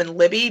woman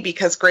Libby,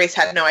 because Grace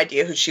had no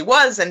idea who she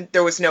was, and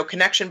there was no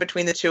connection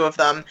between the two of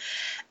them.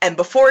 And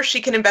before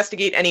she can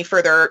investigate any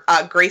further,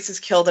 Grace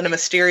is killed in a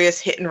mysterious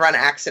hit-and-run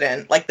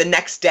accident, like the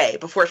next day,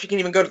 before she can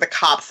even go to the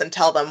cops and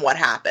tell them what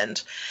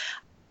happened.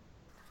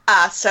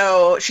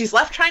 So she's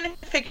left trying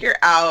to figure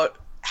out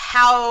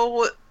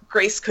how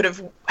Grace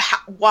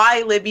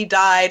why Libby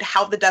died,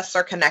 how the deaths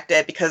are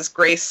connected, because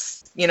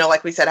Grace,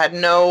 like we said, had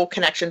no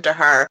connection to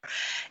her.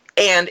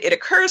 And it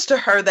occurs to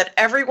her that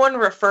everyone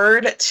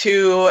referred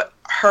to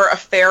her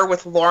affair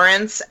with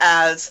Lawrence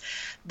as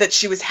that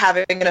she was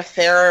having an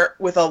affair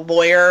with a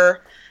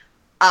lawyer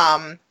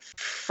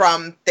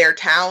from their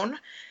town.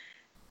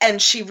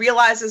 And she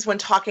realizes when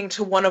talking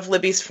to one of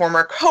Libby's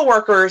former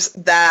coworkers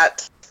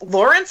that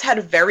Lawrence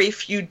had very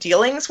few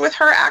dealings with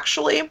her,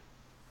 actually.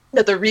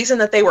 That the reason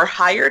that they were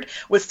hired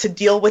was to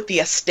deal with the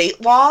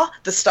estate law,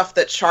 the stuff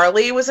that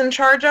Charlie was in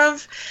charge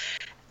of.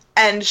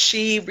 And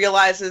she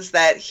realizes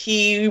that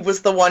he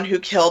was the one who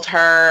killed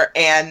her,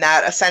 and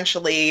that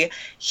essentially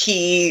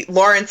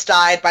Lawrence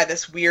died by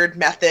this weird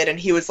method, and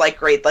he was like,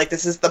 great, like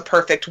this is the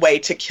perfect way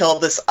to kill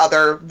this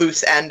other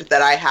loose end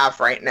that I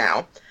have right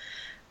now.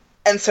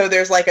 And so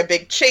there's like a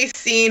big chase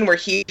scene where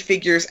he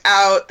figures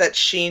out that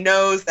she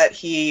knows that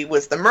he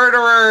was the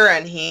murderer,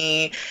 and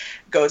he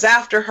goes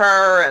after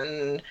her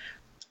and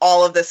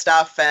all of this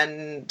stuff,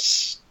 and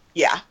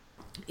yeah.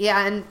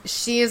 Yeah, and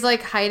she's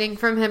like hiding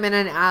from him in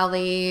an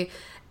alley,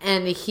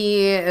 and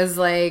he is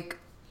like,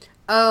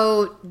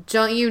 oh,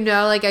 don't you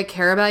know, like, I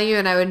care about you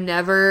and I would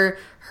never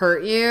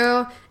hurt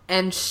you?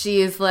 And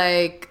she's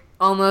like,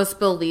 almost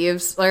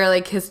believes, or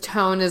like his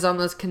tone is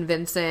almost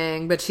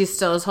convincing, but she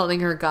still is holding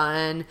her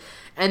gun.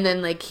 And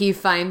then like he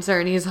finds her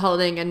and he's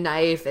holding a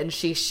knife and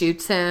she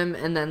shoots him,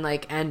 and then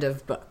like end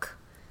of book.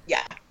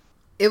 Yeah.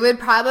 It would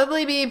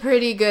probably be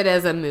pretty good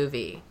as a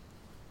movie.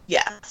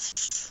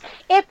 Yes.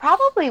 It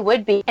probably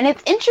would be. And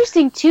it's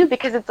interesting too,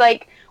 because it's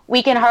like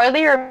we can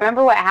hardly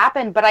remember what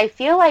happened, but I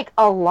feel like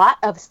a lot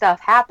of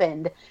stuff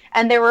happened,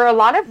 and there were a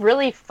lot of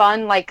really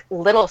fun like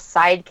little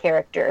side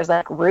characters,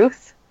 like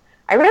Ruth.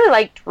 I really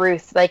liked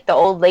Ruth, like the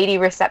old lady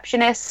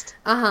receptionist.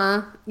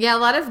 Yeah, a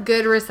lot of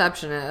good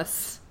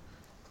receptionists.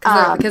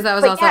 Because that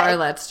was also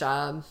Arlette's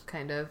job,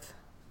 kind of.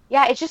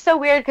 Yeah, it's just so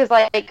weird because,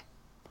 like,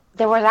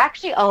 there was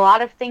actually a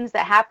lot of things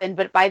that happened,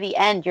 but by the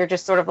end, you're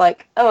just sort of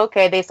like, oh,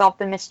 okay, they solved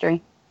the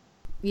mystery.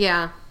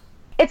 Yeah.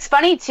 It's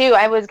funny, too.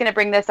 I was going to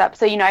bring this up.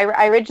 So, you know,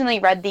 I originally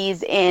read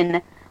these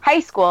in high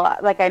school,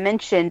 like I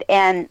mentioned,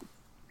 and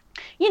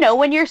you know,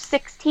 when you're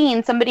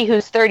 16, somebody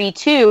who's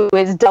 32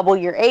 is double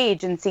your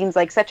age and seems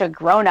like such a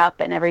grown-up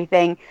and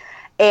everything.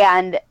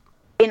 And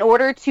in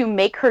order to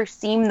make her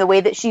seem the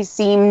way that she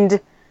seemed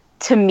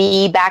to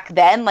me back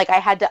then, like I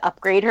had to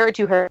upgrade her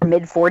to her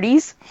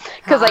mid-40s.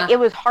 Because like it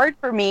was hard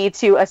for me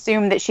to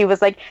assume that she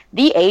was like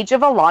the age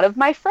of a lot of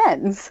my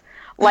friends.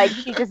 Like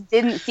she just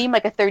didn't seem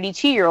like a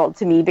 32-year-old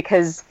to me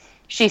because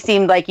she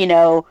seemed like, you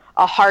know,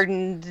 a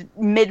hardened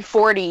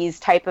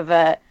mid-40s type of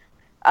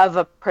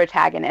a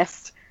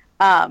protagonist.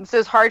 So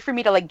it's hard for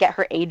me to like get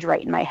her age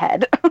right in my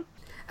head. All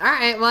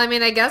right. Well, I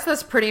mean, I guess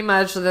that's pretty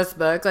much this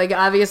book. Like,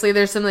 obviously,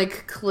 there's some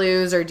like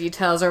clues or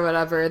details or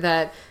whatever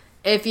that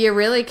if you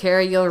really care,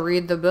 you'll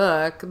read the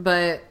book.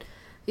 But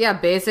yeah,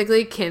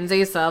 basically,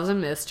 Kinsey solves a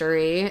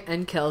mystery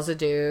and kills a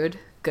dude.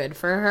 Good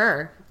for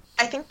her.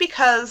 I think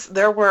because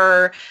there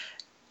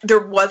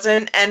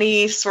wasn't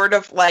any sort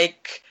of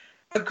like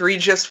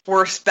egregious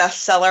worst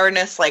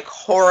bestsellerness, like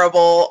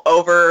horrible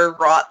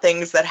overwrought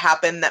things that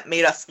happened that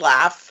made us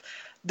laugh.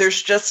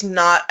 There's just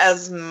not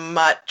as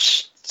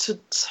much to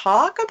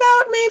talk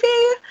about, maybe,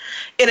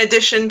 in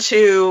addition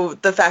to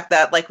the fact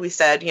that, like we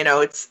said, you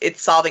know, it's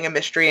solving a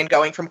mystery and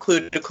going from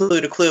clue to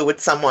clue to clue with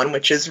someone,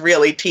 which is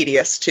really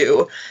tedious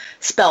to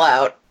spell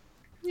out.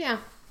 Yeah.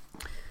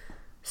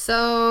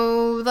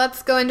 So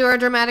let's go into our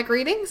dramatic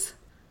readings.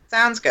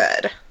 Sounds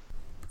good.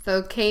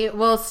 So Kate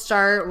will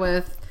start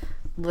with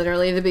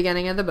literally the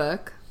beginning of the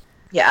book.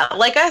 Yeah,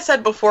 like I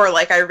said before,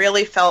 like I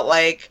really felt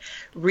like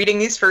reading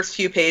these first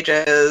few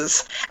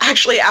pages.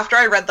 Actually, after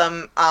I read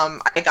them,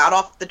 I got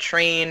off the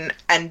train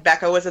and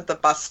Becca was at the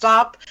bus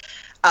stop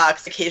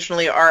because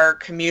occasionally our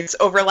commutes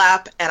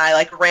overlap, and I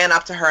like ran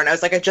up to her and I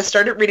was like, I just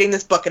started reading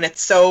this book and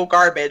it's so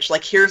garbage.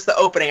 Like, here's the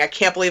opening. I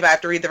can't believe I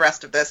have to read the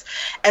rest of this.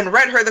 And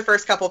read her the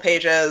first couple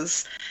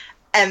pages.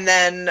 And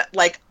then,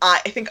 like, I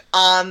think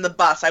on the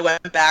bus, I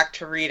went back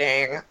to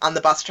reading on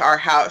the bus to our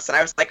house, and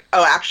I was like,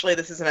 oh, actually,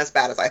 this isn't as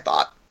bad as I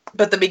thought.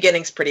 But the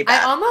beginning's pretty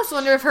bad. I almost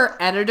wonder if her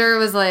editor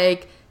was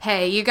like,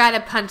 hey, you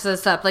gotta punch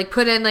this up. Like,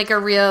 put in, like, a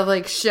real,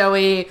 like,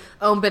 showy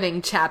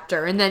opening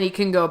chapter, and then you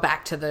can go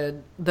back to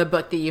the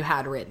book that you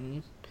had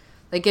written.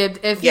 Like,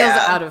 it feels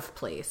out of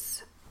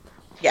place.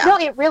 Yeah. No,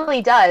 it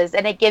really does,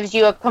 and it gives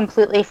you a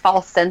completely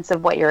false sense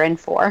of what you're in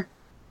for.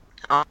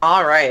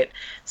 All right.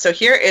 So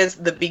here is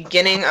the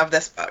beginning of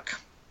this book.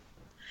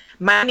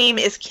 My name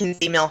is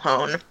Kinsey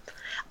Milhone.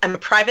 I'm a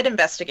private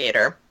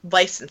investigator,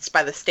 licensed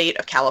by the state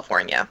of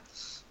California.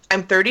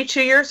 I'm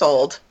 32 years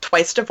old,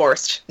 twice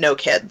divorced, no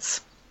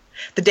kids.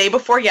 The day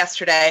before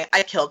yesterday,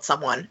 I killed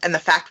someone, and the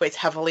fact weighs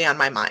heavily on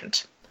my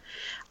mind.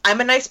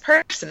 I'm a nice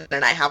person,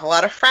 and I have a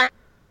lot of friends.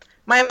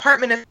 My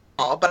apartment is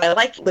small, but I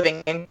like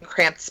living in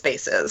cramped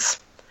spaces.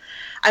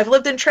 I've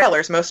lived in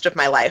trailers most of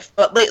my life,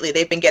 but lately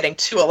they've been getting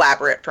too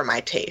elaborate for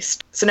my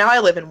taste. So now I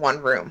live in one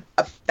room,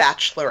 a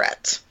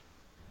bachelorette.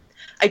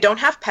 I don't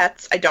have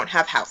pets, I don't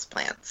have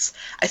houseplants.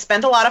 I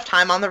spend a lot of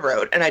time on the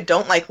road, and I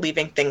don't like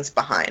leaving things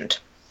behind.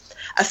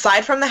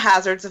 Aside from the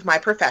hazards of my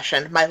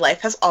profession, my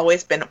life has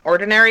always been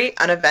ordinary,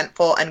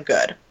 uneventful, and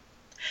good.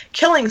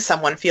 Killing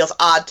someone feels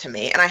odd to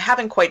me, and I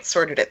haven't quite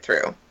sorted it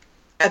through.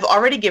 I've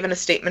already given a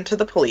statement to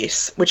the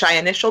police, which I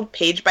initialed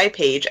page by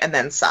page and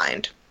then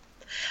signed.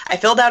 I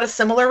filled out a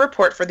similar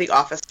report for the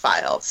office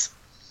files.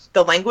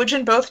 The language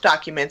in both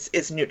documents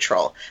is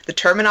neutral, the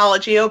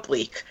terminology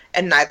oblique,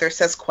 and neither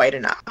says quite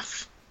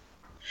enough.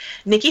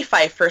 Nikki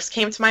Fife first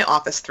came to my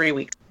office 3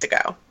 weeks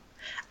ago.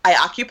 I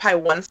occupy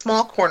one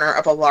small corner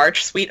of a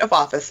large suite of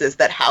offices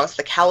that house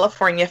the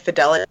California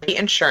Fidelity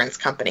Insurance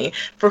Company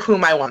for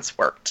whom I once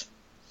worked.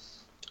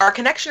 Our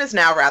connection is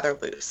now rather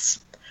loose.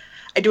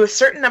 I do a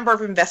certain number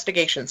of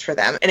investigations for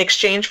them in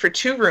exchange for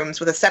 2 rooms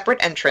with a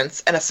separate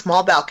entrance and a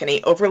small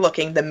balcony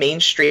overlooking the main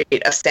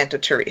street of Santa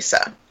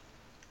Teresa.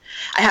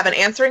 I have an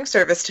answering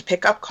service to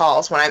pick up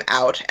calls when I'm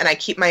out, and I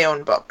keep my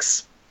own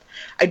books.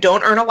 I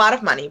don't earn a lot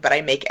of money, but I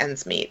make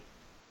ends meet.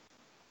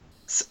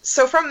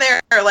 So from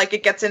there, like,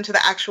 it gets into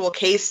the actual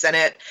case, and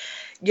it,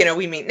 you know,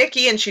 we meet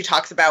Nikki, and she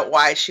talks about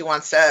why she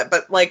wants to,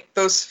 but, like,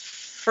 those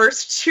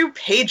first 2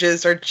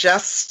 pages are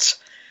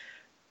just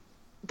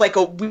like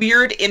a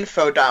weird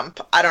info dump.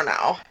 I don't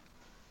know.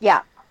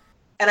 Yeah.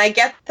 And I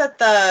get that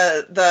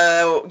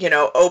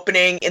the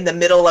opening in the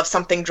middle of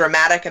something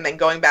dramatic and then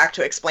going back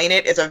to explain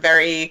it is a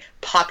very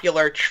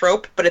popular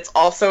trope, but it's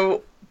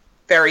also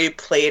very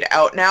played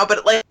out now.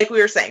 But like we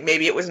were saying,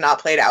 maybe it was not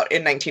played out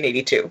in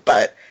 1982,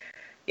 but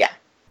yeah.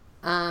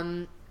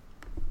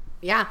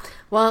 Yeah.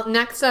 Well,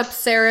 next up,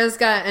 Sarah's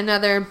got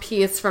another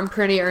piece from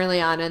pretty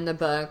early on in the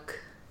book.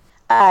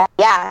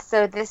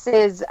 So this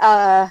is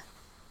a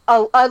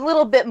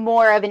little bit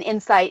more of an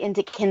insight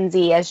into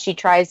Kinsey as she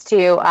tries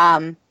to,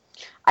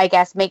 I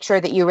guess, make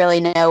sure that you really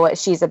know what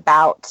she's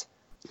about.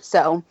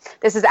 So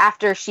this is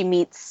after she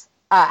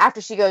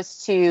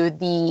goes to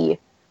the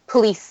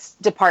police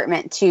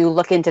department to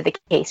look into the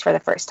case for the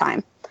first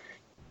time.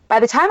 By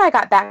the time I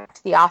got back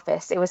to the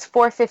office, it was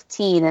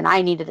 4:15 and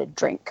I needed a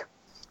drink.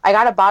 I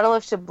got a bottle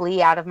of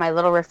Chablis out of my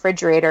little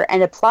refrigerator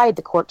and applied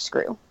the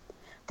corkscrew.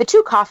 The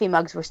 2 coffee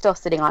mugs were still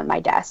sitting on my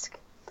desk.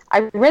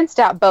 I rinsed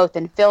out both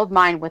and filled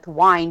mine with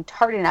wine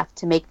tart enough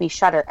to make me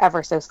shudder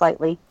ever so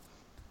slightly.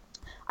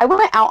 I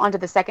went out onto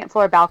the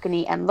second-floor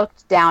balcony and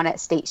looked down at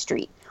State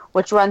Street,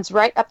 which runs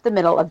right up the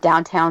middle of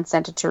downtown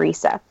Santa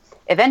Teresa,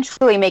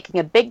 eventually making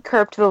a big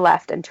curve to the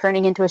left and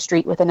turning into a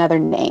street with another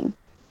name.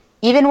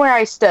 Even where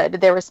I stood,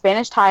 there were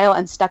Spanish tile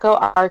and stucco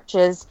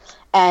arches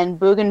and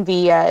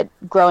bougainvillea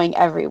growing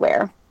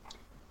everywhere.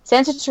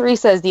 Santa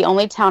Teresa is the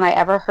only town I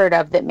ever heard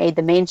of that made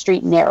the main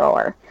street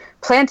narrower,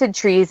 planted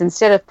trees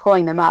instead of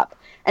pulling them up,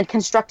 and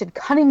constructed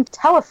cunning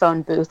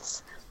telephone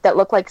booths that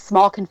look like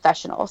small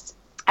confessionals.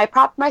 I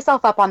propped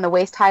myself up on the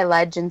waist-high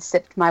ledge and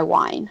sipped my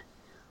wine.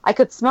 I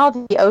could smell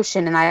the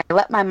ocean and I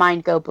let my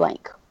mind go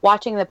blank,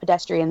 watching the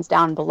pedestrians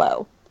down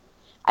below.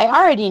 I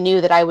already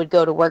knew that I would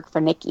go to work for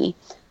Nikki,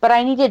 but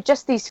I needed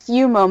just these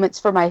few moments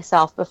for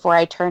myself before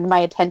I turned my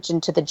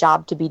attention to the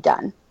job to be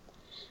done.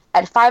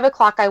 At 5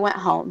 o'clock I went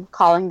home,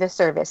 calling the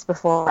service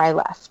before I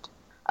left.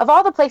 Of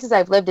all the places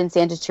I've lived in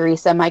Santa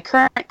Teresa, my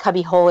current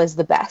cubbyhole is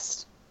the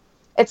best.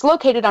 It's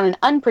located on an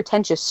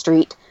unpretentious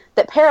street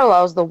that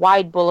parallels the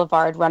wide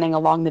boulevard running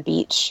along the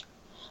beach.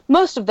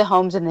 Most of the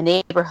homes in the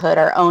neighborhood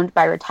are owned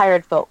by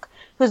retired folk,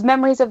 whose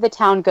memories of the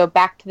town go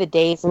back to the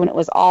days when it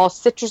was all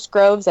citrus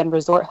groves and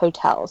resort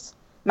hotels.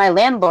 My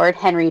landlord,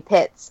 Henry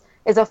Pitts,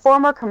 is a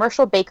former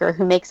commercial baker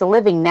who makes a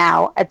living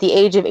now, at the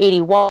age of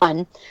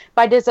 81,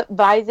 by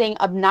devising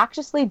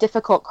obnoxiously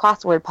difficult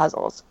crossword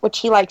puzzles, which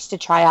he likes to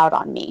try out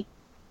on me.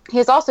 He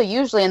is also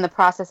usually in the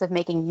process of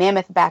making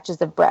mammoth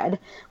batches of bread,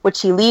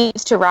 which he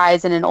leaves to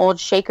rise in an old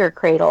shaker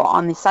cradle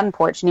on the sun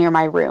porch near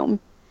my room.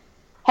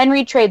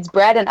 Henry trades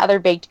bread and other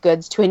baked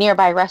goods to a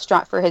nearby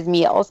restaurant for his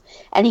meals,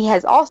 and he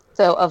has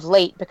also, of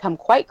late, become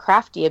quite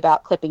crafty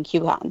about clipping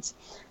coupons,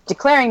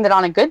 declaring that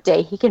on a good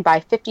day he can buy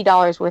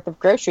 $50 worth of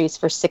groceries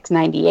for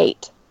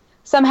 $6.98.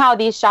 Somehow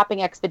these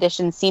shopping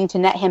expeditions seem to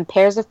net him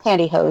pairs of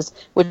pantyhose,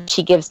 which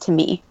he gives to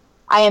me.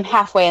 I am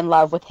halfway in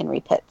love with Henry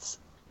Pitts.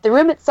 The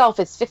room itself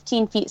is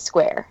 15 feet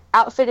square,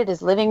 outfitted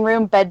as living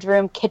room,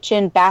 bedroom,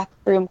 kitchen,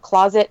 bathroom,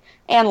 closet,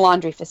 and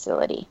laundry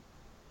facility.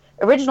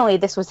 Originally,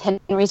 this was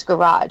Henry's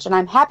garage, and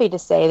I'm happy to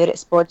say that it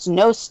sports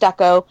no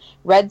stucco,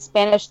 red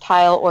Spanish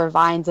tile, or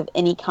vines of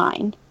any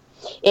kind.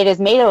 It is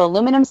made of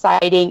aluminum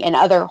siding and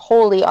other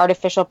wholly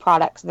artificial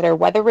products that are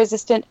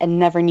weather-resistant and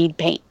never need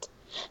paint.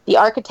 The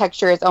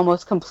architecture is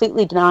almost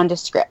completely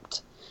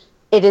nondescript.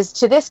 It is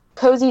to this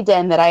cozy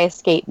den that I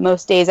escape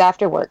most days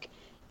after work,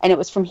 and it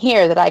was from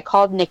here that I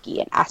called Nikki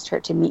and asked her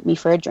to meet me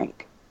for a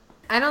drink.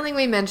 I don't think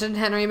we mentioned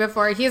Henry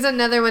before. He's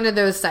another one of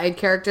those side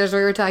characters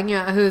we were talking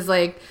about who's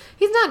like,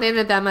 he's not in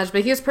it that much,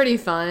 but he's pretty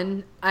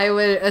fun. I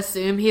would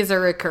assume he's a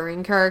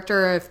recurring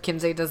character if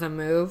Kinsey doesn't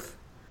move.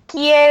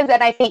 He is,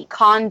 and I think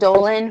Con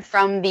Dolan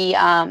from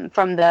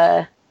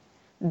the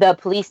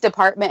police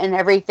department and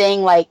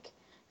everything,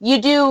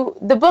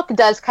 the book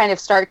does kind of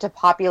start to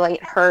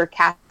populate her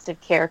cast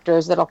of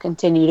characters that'll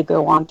continue to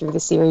go on through the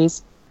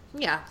series.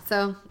 Yeah,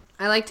 so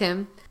I liked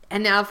him.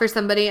 And now for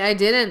somebody I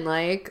didn't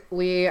like,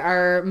 we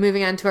are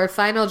moving on to our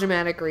final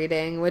dramatic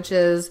reading, which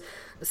is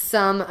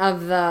some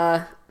of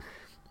the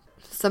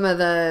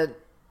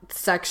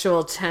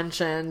sexual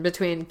tension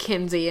between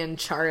Kinsey and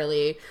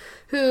Charlie,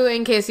 who,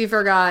 in case you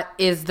forgot,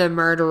 is the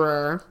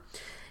murderer.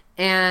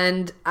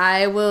 And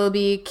I will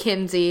be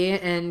Kinsey,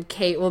 and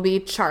Kate will be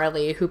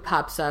Charlie, who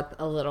pops up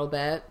a little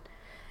bit.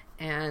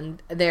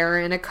 And they're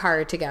in a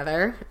car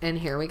together, and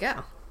here we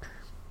go.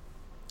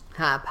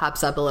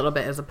 Pops up a little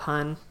bit as a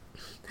pun.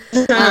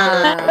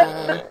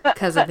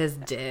 Because of his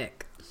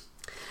dick.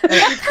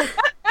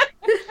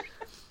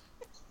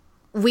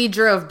 We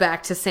drove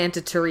back to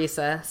Santa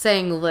Teresa,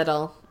 saying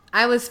little.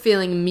 I was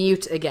feeling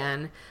mute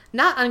again.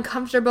 Not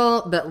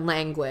uncomfortable, but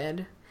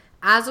languid.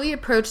 As we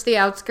approached the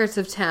outskirts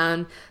of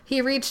town,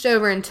 he reached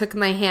over and took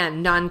my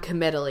hand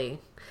non-committally.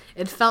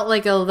 It felt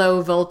like a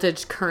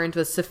low-voltage current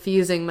was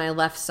suffusing my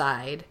left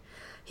side.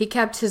 He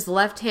kept his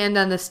left hand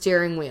on the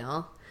steering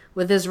wheel.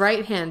 With his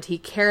right hand,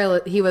 he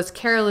was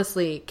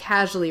carelessly,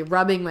 casually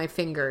rubbing my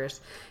fingers,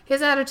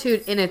 his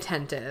attitude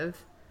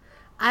inattentive.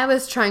 I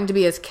was trying to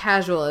be as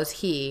casual as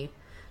he,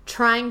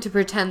 trying to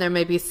pretend there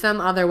may be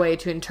some other way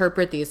to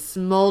interpret these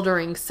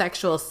smoldering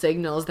sexual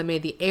signals that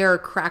made the air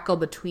crackle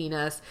between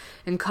us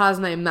and cause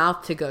my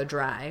mouth to go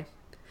dry.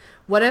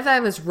 What if I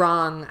was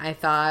wrong, I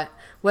thought.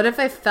 What if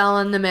I fell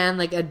on the man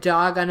like a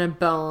dog on a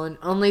bone,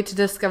 only to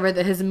discover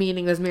that his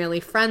meaning was merely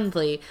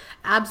friendly,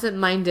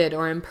 absent-minded,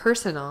 or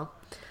impersonal?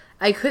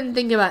 I couldn't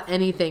think about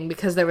anything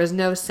because there was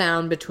no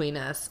sound between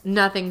us,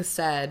 nothing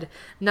said,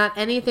 not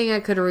anything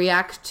I could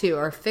react to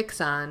or fix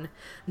on,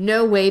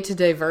 no way to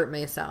divert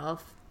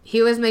myself.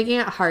 He was making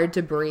it hard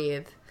to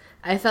breathe.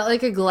 I felt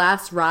like a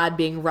glass rod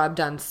being rubbed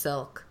on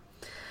silk.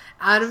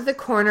 Out of the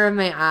corner of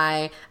my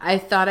eye, I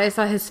thought I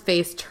saw his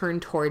face turn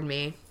toward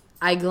me.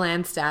 I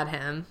glanced at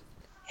him.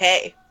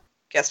 Hey,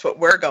 guess what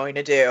we're going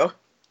to do?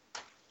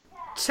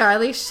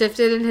 Charlie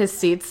shifted in his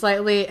seat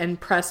slightly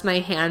and pressed my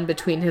hand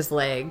between his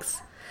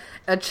legs.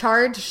 A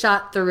charge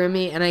shot through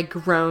me and I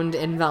groaned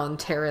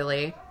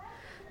involuntarily.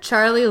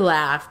 Charlie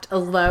laughed, a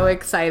low,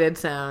 excited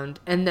sound,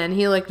 and then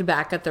he looked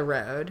back at the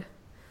road.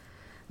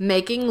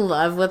 Making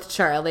love with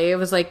Charlie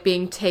was like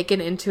being taken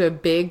into a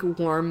big,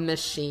 warm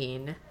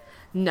machine.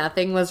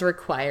 Nothing was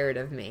required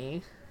of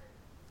me.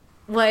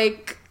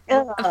 Like,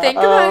 think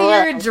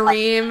about your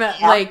dream,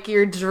 like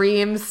your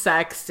dream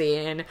sex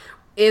scene.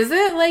 Is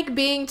it like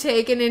being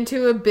taken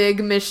into a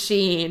big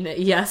machine?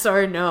 Yes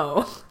or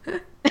no?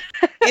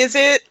 Is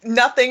it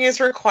nothing is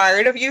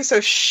required of you, so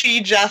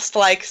she just,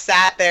 like,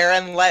 sat there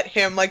and let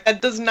him, like,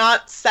 that does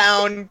not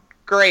sound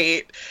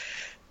great.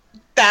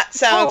 That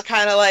sounds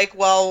kind of like,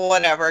 well,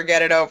 whatever,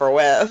 get it over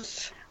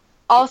with.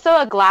 Also,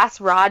 a glass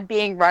rod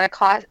being run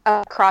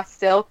across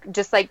silk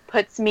just, like,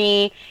 puts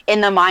me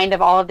in the mind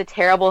of all of the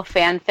terrible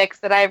fanfics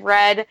that I've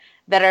read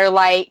that are,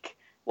 like,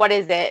 what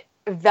is it?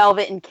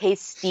 Velvet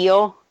encased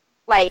steel?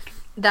 Like...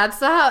 That's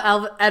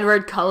how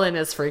Edward Cullen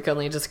is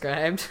frequently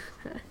described.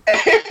 Yeah,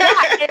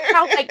 it's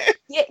how, like,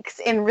 dicks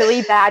in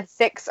really bad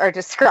fics are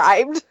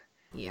described.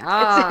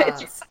 Yeah.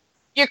 It's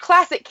your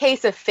classic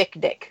case of fic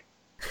dick.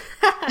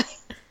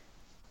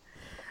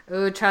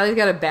 Ooh, Charlie's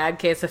got a bad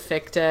case of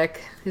fic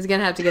dick. He's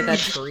gonna have to get that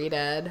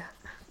treated.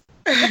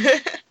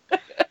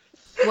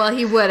 Well,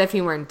 he would if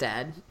he weren't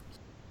dead.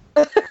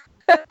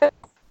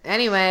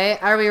 Anyway,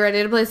 are we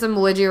ready to play some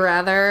Would You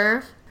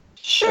Rather?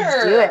 Sure.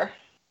 Let's do it.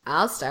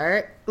 I'll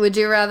start. Would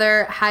you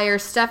rather hire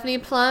Stephanie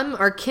Plum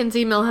or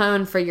Kinsey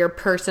Milhone for your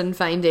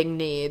person-finding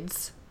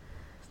needs?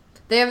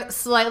 They have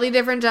slightly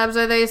different jobs,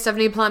 are they?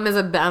 Stephanie Plum is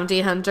a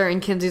bounty hunter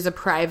and Kinsey's a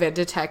private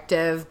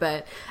detective,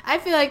 but I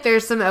feel like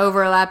there's some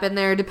overlap in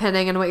there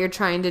depending on what you're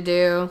trying to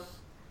do.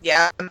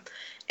 Yeah.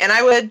 And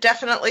I would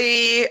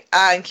definitely,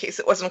 in case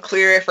it wasn't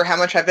clear for how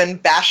much I've been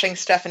bashing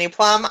Stephanie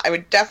Plum, I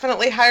would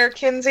definitely hire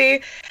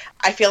Kinsey.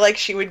 I feel like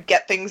she would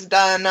get things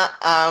done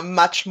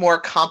much more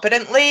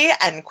competently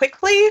and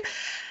quickly.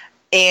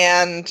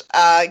 And,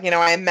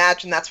 I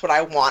imagine that's what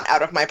I want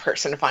out of my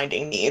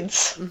person-finding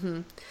needs.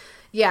 Mm-hmm.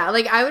 Yeah,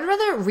 like, I would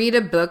rather read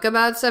a book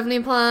about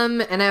Stephanie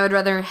Plum, and I would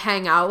rather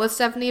hang out with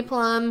Stephanie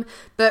Plum,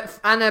 but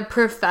on a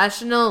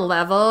professional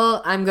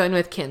level, I'm going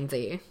with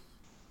Kinsey.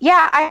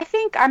 Yeah, I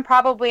think I'm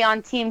probably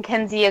on Team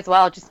Kinsey as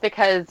well, just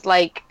because,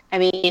 like, I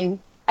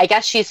mean, I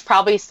guess she's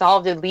probably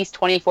solved at least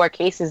 24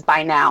 cases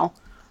by now.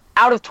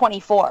 Out of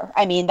 24.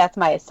 I mean, that's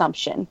my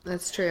assumption.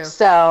 That's true.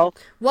 So.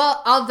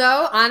 Well,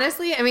 although,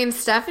 honestly, I mean,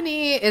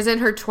 Stephanie is in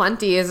her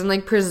 20s, and,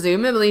 like,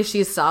 presumably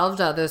she solved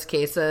all those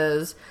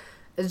cases.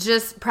 It's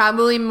just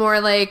probably more,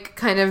 like,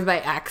 kind of by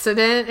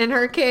accident in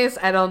her case.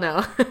 I don't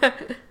know.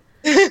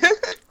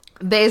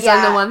 Based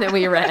on the one that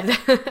we read.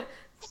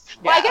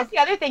 Well, I guess the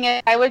other thing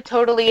is I would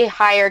totally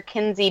hire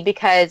Kinsey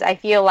because I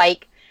feel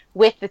like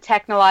with the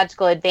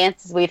technological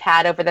advances we've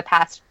had over the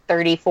past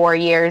 34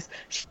 years,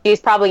 she's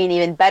probably an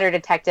even better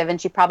detective, and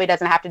she probably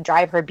doesn't have to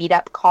drive her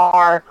beat-up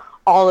car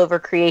all over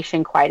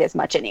creation quite as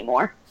much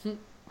anymore.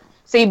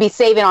 So you'd be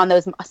saving on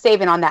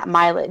that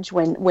mileage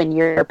when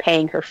you're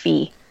paying her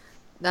fee.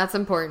 That's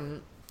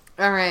important.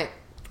 All right.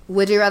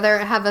 Would you rather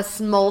have a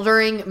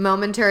smoldering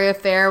momentary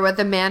affair with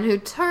a man who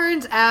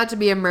turns out to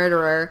be a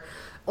murderer,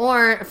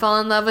 or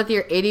fall in love with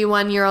your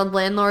 81-year-old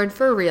landlord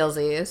for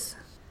realsies?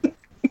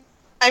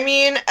 I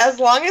mean, as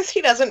long as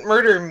he doesn't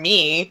murder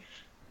me,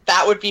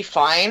 that would be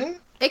fine.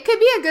 It could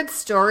be a good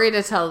story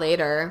to tell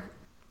later.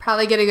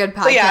 Probably get a good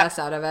podcast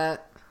out of it.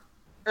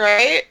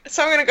 Right?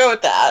 So I'm going to go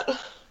with that.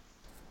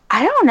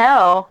 I don't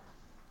know.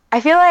 I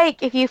feel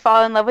like if you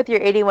fall in love with your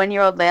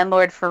 81-year-old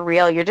landlord for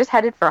real, you're just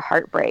headed for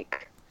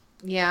heartbreak.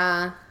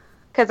 Yeah.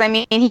 Because, I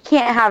mean, he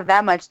can't have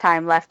that much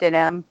time left in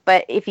him.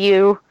 But if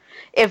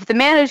the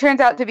man who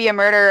turns out to be a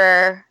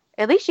murderer,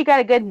 at least you got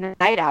a good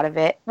night out of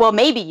it. Well,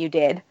 maybe you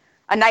did.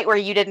 A night where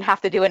you didn't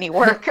have to do any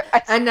work.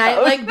 A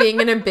night like being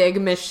in a big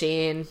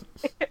machine.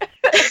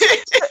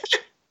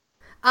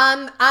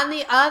 On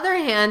the other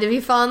hand, if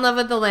you fall in love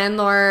with the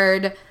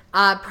landlord,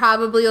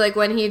 probably like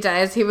when he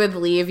dies, he would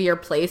leave your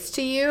place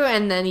to you,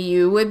 and then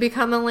you would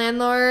become a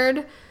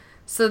landlord.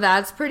 So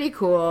that's pretty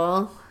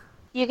cool.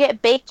 You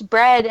get baked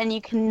bread and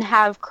you can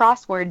have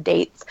crossword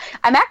dates.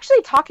 I'm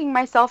actually talking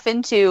myself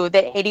into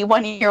the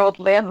 81-year-old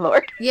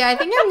landlord. Yeah, I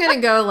think I'm going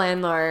to go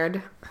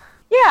landlord.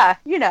 Yeah,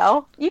 you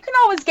know, you can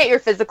always get your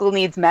physical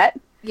needs met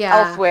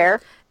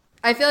elsewhere.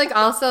 I feel like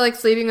also, like,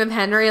 sleeping with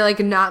Henry, like,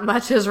 not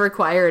much is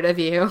required of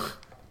you.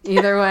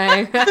 Either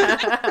way.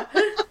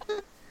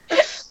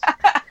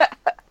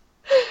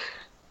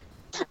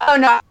 Oh,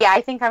 no. Yeah,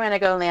 I think I'm going to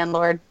go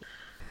landlord.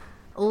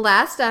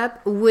 Last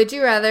up, would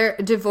you rather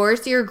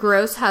divorce your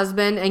gross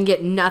husband and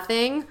get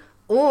nothing,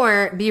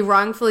 or be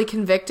wrongfully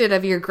convicted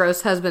of your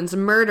gross husband's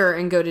murder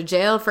and go to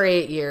jail for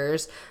 8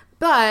 years,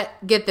 but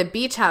get the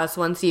beach house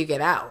once you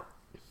get out?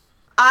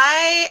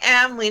 I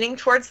am leaning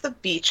towards the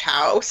beach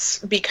house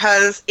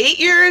because 8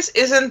 years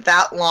isn't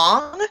that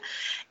long.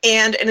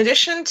 And in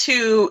addition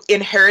to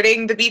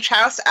inheriting the beach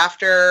house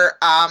after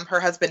her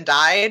husband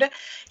died,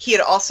 he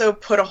had also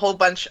put a whole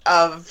bunch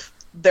of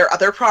their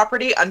other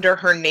property under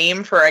her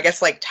name for, I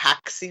guess, like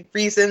tax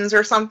reasons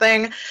or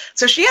something.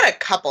 So she had a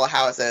couple of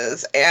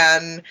houses,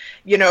 and,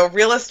 you know,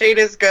 real estate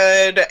is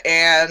good,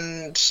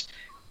 and,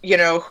 you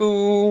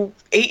know,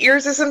 8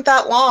 years isn't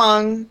that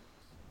long.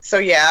 So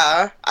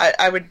yeah,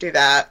 I would do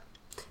that.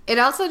 It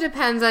also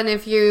depends on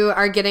if you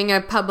are getting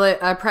a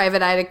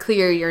private eye to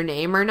clear your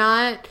name or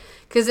not,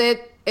 because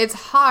it's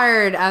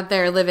hard out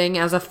there living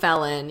as a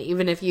felon,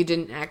 even if you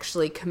didn't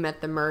actually commit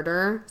the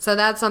murder. So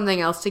that's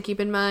something else to keep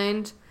in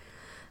mind.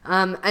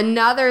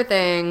 Another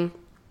thing,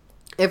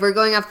 if we're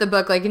going off the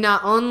book, like,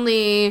 not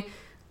only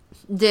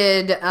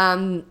did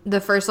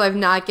the first wife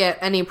not get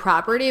any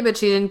property, but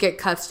she didn't get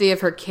custody of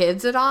her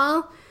kids at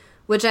all,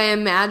 which I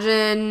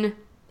imagine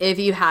if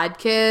you had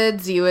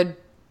kids, you would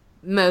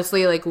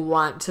mostly, like,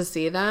 want to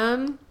see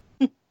them.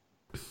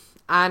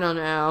 I don't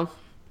know.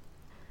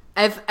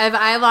 If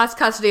I lost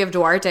custody of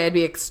Duarte, I'd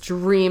be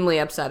extremely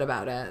upset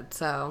about it.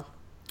 So,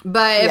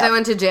 but if I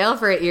went to jail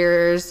for 8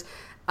 years,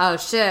 oh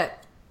shit,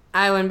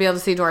 I wouldn't be able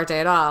to see Duarte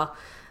at all.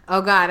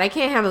 Oh god, I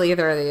can't handle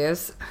either of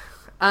these.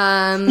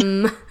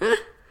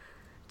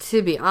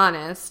 To be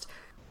honest.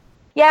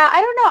 Yeah,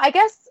 I don't know. I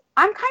guess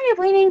I'm kind of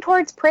leaning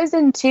towards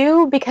prison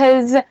too,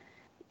 because,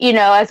 you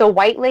know, as a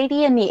white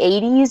lady in the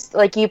 80s,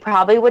 like, you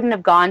probably wouldn't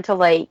have gone to,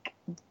 like,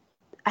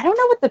 I don't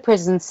know what the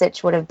prison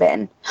sitch would have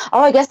been.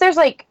 Oh, I guess there's,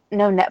 like,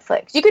 no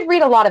Netflix. You could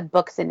read a lot of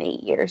books in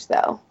 8 years,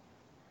 though.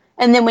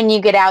 And then when you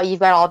get out, you've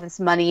got all this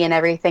money and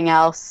everything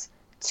else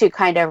to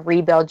kind of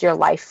rebuild your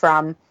life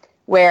from.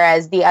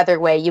 Whereas the other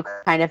way, you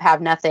kind of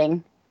have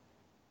nothing,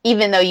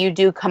 even though you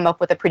do come up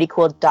with a pretty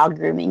cool dog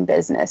grooming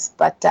business.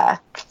 But,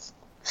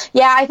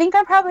 yeah, I think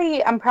I'm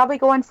probably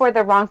going for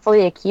the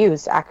wrongfully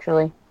accused,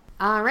 actually.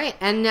 All right,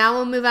 and now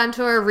we'll move on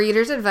to our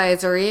reader's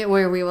advisory,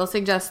 where we will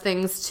suggest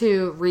things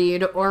to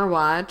read or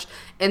watch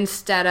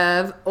instead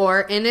of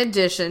or in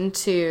addition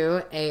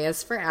to A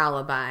is for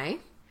Alibi.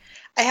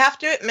 I have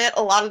to admit,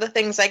 a lot of the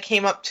things I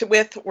came up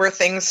with were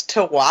things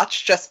to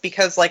watch, just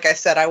because, like I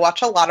said, I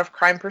watch a lot of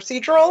crime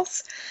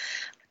procedurals.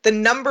 The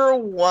number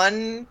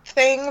one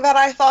thing that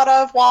I thought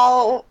of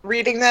while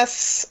reading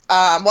this,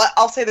 well,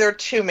 I'll say there are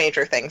two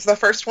major things. The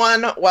first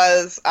one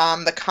was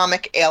the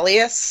comic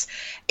Alias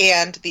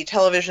and the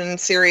television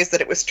series that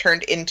it was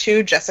turned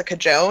into, Jessica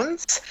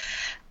Jones.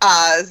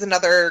 Is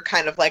another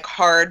kind of like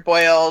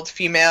hard-boiled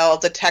female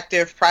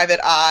detective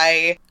private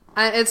eye.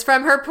 It's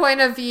from her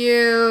point of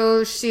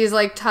view. She's,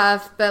 like,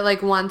 tough, but,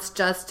 like, wants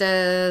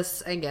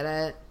justice. I get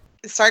it.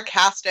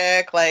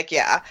 Sarcastic, like,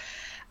 yeah.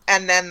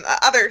 And then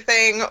the other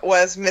thing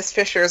was Miss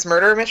Fisher's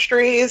Murder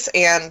Mysteries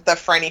and the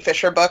Franny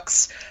Fisher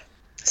books.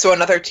 So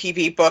another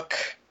TV book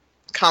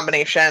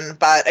combination.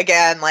 But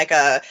again, like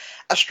a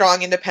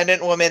strong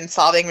independent woman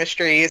solving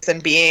mysteries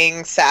and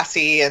being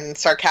sassy and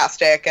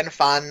sarcastic and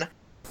fun.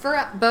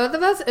 For both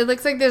of us, it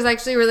looks like there's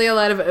actually really a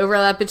lot of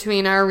overlap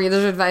between our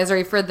reader's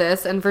advisory for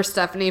this and for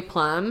Stephanie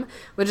Plum,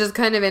 which is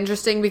kind of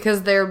interesting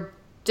because they're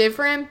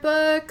different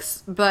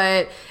books,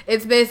 but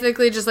it's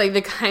basically just like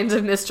the kinds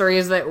of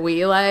mysteries that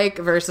we like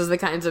versus the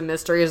kinds of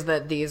mysteries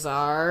that these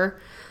are.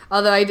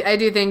 Although I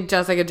do think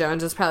Jessica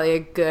Jones is probably a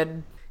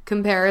good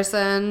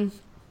comparison.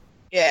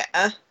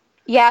 Yeah.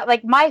 Yeah,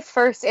 like my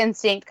first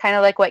instinct, kind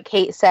of like what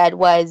Kate said,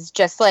 was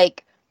just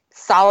like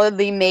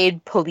solidly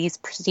made police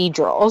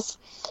procedurals.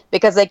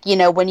 Because, like, you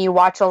know, when you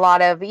watch a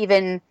lot of,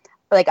 even,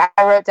 like, I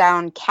wrote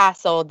down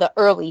Castle, the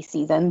early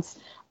seasons,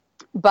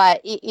 but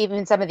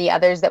even some of the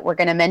others that we're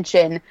going to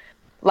mention,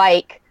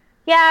 like,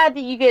 yeah,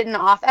 you get an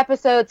off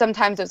episode.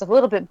 Sometimes it's a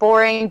little bit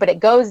boring, but it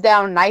goes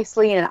down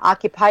nicely and it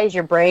occupies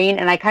your brain.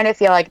 And I kind of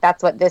feel like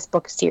that's what this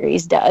book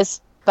series does.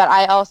 But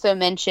I also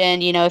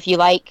mentioned, you know, if you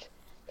like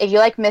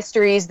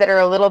mysteries that are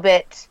a little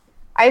bit,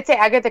 I'd say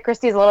Agatha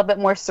Christie is a little bit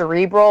more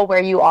cerebral,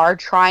 where you are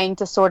trying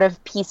to sort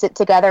of piece it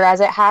together as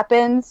it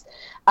happens.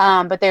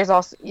 But there's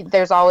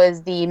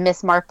always the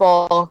Miss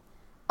Marple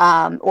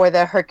or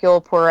the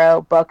Hercule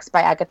Poirot books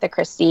by Agatha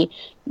Christie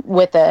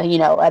with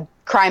a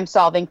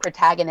crime-solving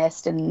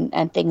protagonist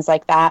and things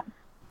like that.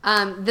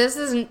 This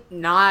is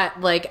not,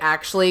 like,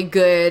 actually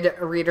good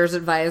reader's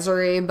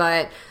advisory,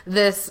 but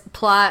this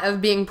plot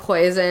of being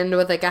poisoned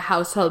with, like, a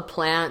household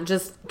plant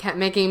just kept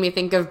making me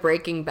think of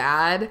Breaking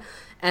Bad,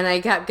 and I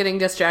kept getting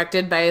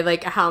distracted by,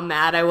 like, how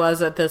mad I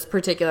was at this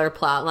particular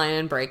plot line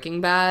in Breaking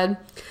Bad.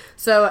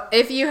 So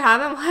if you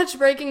haven't watched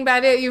Breaking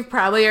Bad yet, you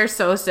probably are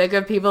so sick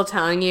of people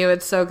telling you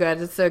it's so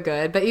good, it's so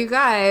good. But you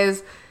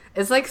guys,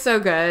 it's, like, so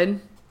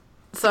good.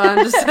 So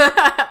I'm just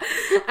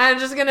I'm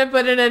just gonna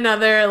put in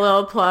another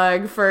little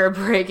plug for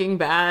Breaking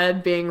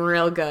Bad being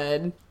real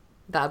good.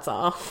 That's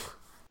all.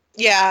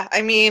 Yeah,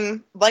 I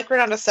mean, like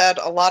Renata said,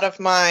 a lot of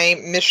my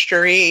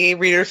mystery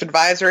reader's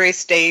advisory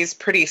stays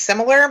pretty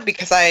similar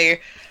because I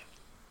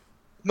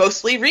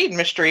mostly read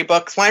mystery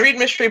books. When I read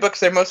mystery books,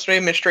 they're mostly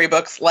mystery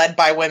books led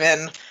by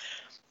women,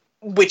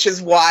 which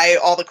is why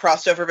all the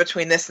crossover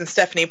between this and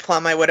Stephanie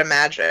Plum, I would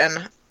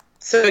imagine.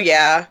 So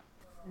yeah.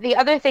 The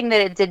other thing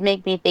that it did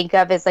make me think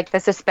of is like the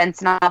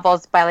suspense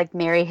novels by like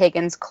Mary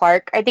Higgins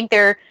Clark. I think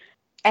they're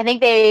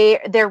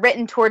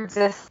written towards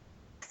a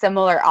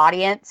similar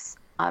audience.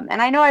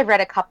 And I know I've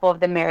read a couple of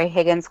the Mary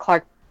Higgins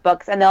Clark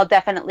books, and they'll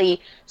definitely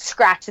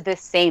scratch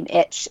this same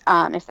itch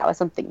if that was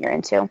something you're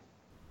into.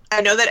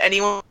 I know that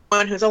anyone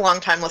who's a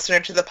longtime listener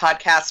to the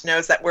podcast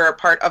knows that we're a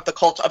part of the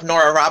cult of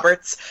Nora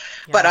Roberts,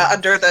 but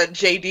under the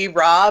J.D.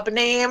 Robb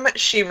name,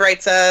 she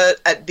writes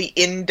the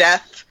In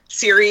Death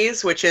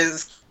series, which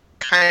is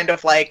kind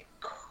of like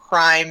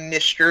crime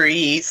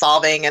mystery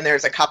solving, and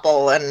there's a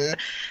couple, and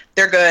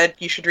they're good.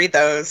 You should read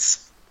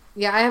those.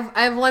 Yeah,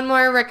 I have one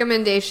more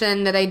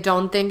recommendation that I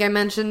don't think I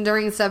mentioned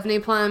during Stephanie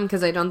Plum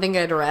because I don't think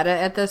I'd read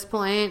it at this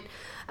point.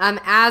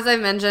 As I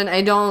mentioned,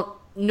 I don't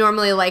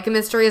normally like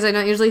mysteries. I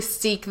don't usually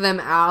seek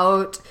them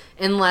out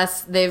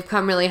unless they've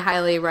come really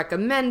highly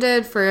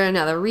recommended for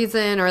another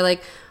reason or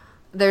like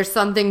there's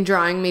something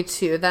drawing me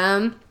to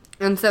them.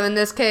 And so in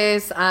this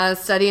case,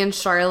 Study in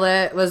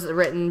Charlotte was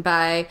written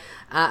by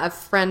a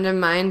friend of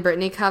mine,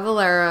 Brittany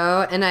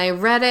Cavallaro, and I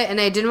read it,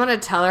 and I didn't want to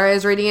tell her I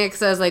was reading it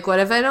because I was like,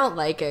 what if I don't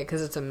like it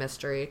because it's a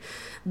mystery?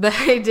 But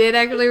I did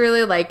actually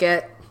really like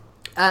it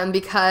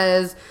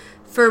because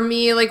for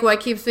me, like, what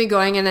keeps me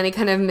going in any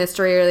kind of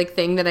mystery or, like,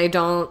 thing that I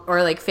don't,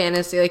 or, like,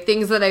 fantasy, like,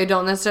 things that I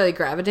don't necessarily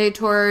gravitate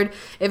toward,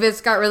 if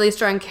it's got really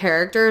strong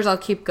characters, I'll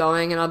keep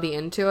going and I'll be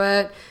into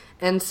it.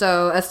 And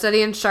so A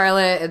Study in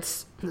Charlotte,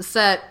 it's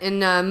set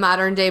in a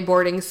modern-day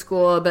boarding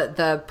school, but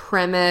the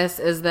premise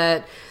is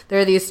that there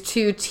are these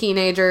two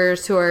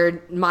teenagers who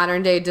are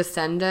modern-day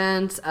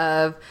descendants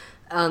of,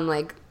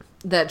 like,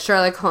 that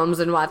Sherlock Holmes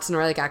and Watson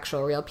were, like,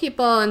 actual real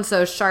people, and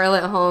so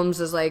Charlotte Holmes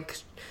is, like,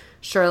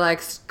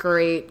 Sherlock's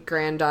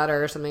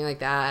great-granddaughter or something like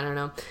that, I don't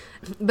know.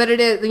 But it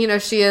is, you know,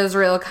 she is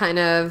real kind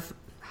of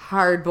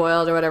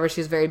hard-boiled or whatever.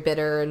 She's very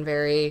bitter and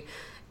very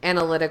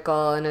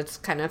analytical, and it's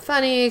kind of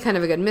funny, kind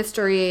of a good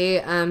mystery,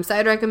 so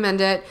I'd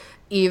recommend it.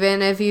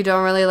 Even if you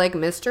don't really like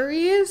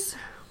mysteries.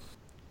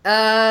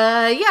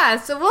 Yeah,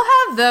 so we'll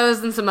have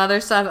those and some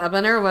other stuff up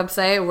on our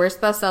website,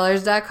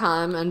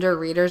 worstbestsellers.com, under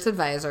Reader's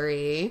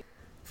Advisory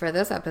for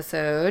this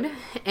episode.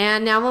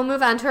 And now we'll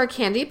move on to our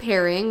candy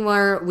pairing,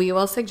 where we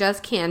will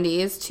suggest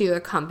candies to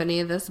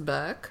accompany this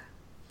book.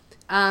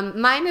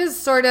 Mine is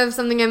sort of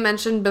something I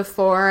mentioned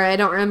before. I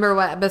don't remember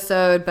what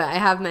episode, but I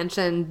have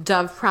mentioned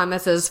Dove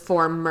Promises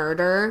for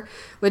Murder,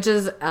 which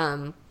is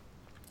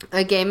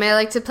a game I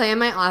like to play in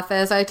my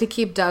office. I like to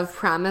keep Dove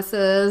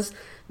Promises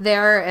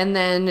there, and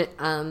then,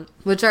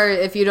 which are,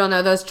 if you don't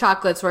know, those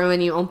chocolates where when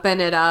you open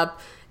it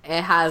up,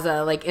 it has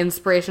a, like,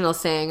 inspirational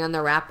saying on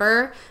the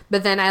wrapper.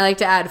 But then I like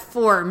to add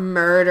for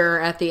murder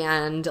at the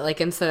end,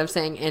 like, instead of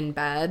saying in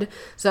bed.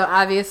 So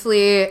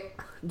obviously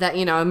that,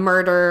 you know,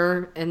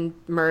 murder and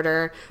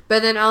murder.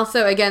 But then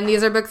also, again,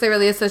 these are books I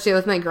really associate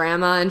with my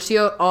grandma, and she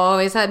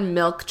always had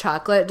milk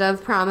chocolate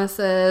Dove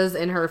Promises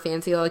in her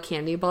fancy little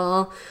candy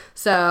bowl.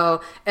 So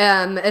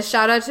a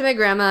shout out to my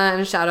grandma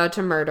and a shout out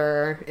to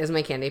murder is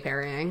my candy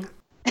pairing.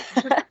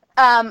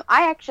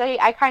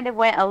 I kind of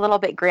went a little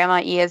bit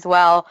grandma-y as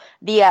well.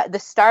 The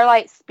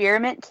Starlight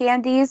Spearmint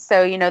candies,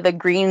 so, you know, the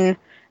green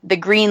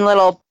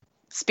little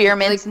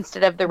spearmints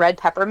instead of the red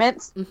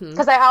peppermints,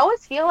 because I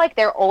always feel like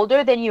they're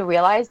older than you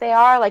realize they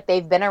are. Like,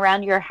 they've been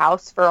around your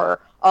house for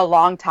a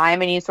long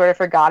time and you sort of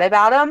forgot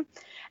about them,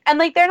 and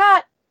like, they're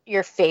not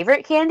your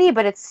favorite candy,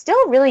 but it's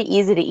still really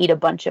easy to eat a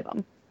bunch of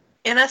them.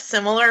 In a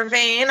similar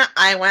vein,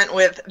 I went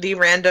with the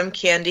random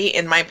candy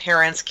in my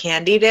parents'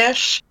 candy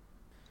dish.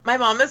 My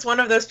mom is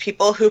one of those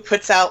people who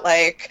puts out,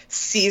 like,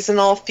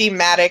 seasonal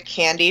thematic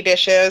candy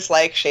dishes,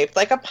 like, shaped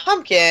like a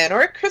pumpkin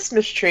or a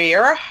Christmas tree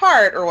or a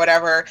heart or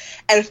whatever,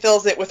 and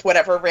fills it with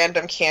whatever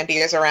random candy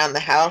is around the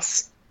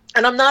house.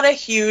 And I'm not a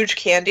huge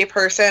candy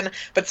person,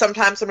 but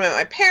sometimes when I'm at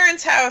my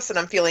parents' house and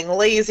I'm feeling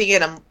lazy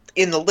and I'm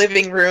in the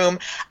living room,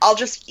 I'll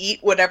just eat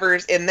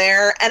whatever's in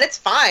there, and it's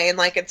fine.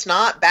 Like, it's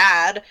not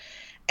bad,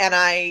 and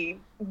I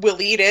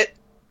will eat it.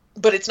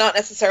 But it's not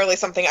necessarily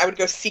something I would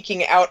go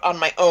seeking out on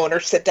my own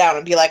or sit down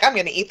and be like, I'm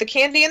going to eat the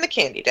candy in the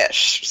candy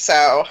dish.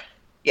 So,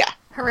 yeah.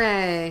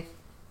 Hooray.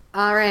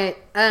 All right.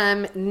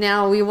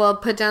 Now we will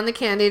put down the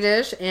candy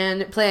dish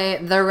and play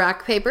the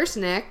rock, paper,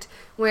 snicked,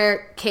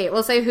 where Kate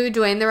will say who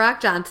Dwayne The Rock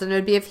Johnson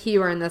would be if he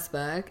were in this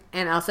book,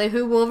 and I'll say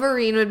who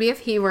Wolverine would be if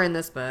he were in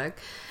this book,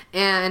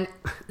 and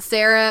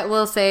Sarah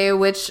will say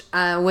which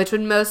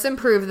would most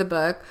improve the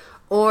book,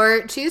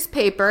 or choose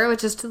paper,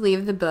 which is to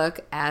leave the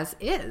book as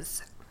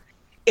is.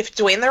 If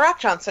Dwayne The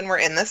Rock Johnson were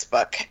in this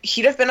book,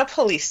 he'd have been a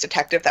police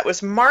detective that was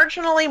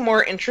marginally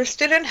more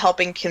interested in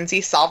helping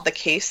Kinsey solve the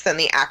case than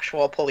the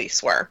actual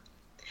police were.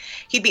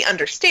 He'd be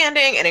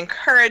understanding and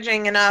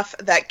encouraging enough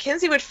that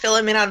Kinsey would fill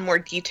him in on more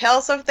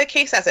details of the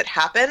case as it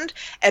happened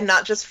and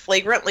not just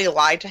flagrantly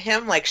lie to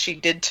him like she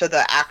did to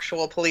the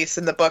actual police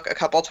in the book a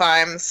couple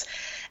times.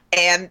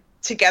 And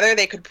together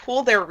they could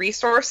pool their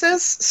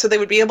resources so they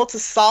would be able to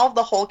solve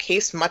the whole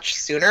case much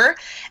sooner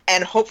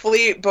and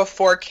hopefully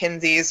before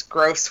Kinsey's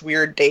gross,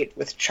 weird date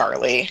with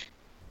Charlie.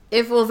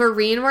 If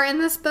Wolverine were in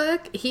this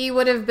book, he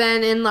would have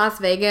been in Las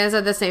Vegas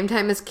at the same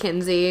time as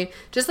Kinsey,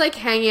 just like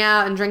hanging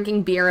out and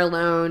drinking beer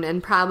alone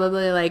and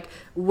probably like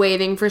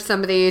waiting for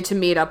somebody to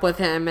meet up with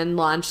him and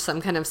launch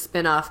some kind of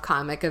spin-off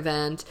comic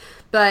event.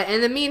 But in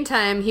the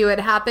meantime, he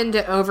would happen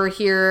to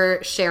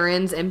overhear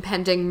Sharon's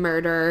impending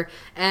murder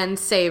and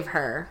save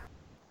her.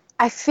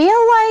 I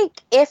feel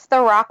like if The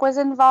Rock was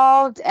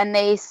involved and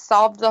they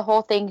solved the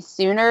whole thing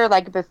sooner,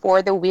 like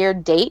before the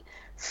weird date,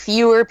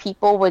 fewer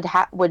people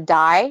would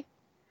die.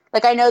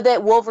 Like, I know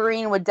that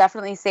Wolverine would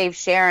definitely save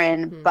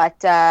Sharon, but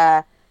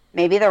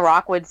maybe The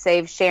Rock would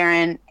save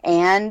Sharon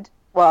and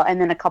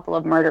then a couple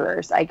of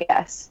murderers, I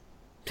guess.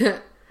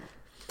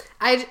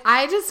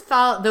 I just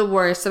felt the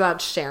worst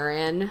about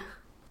Sharon.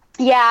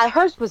 Yeah,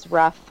 hers was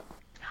rough.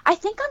 I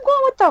think I'm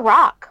going with The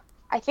Rock.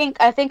 I think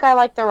I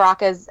like The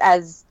Rock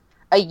as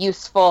a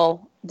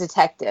useful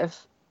detective.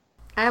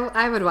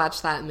 I would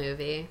watch that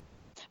movie.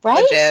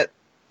 Right? Legit.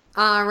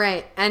 All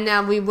right, and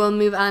now we will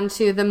move on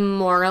to the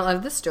moral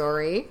of the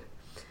story.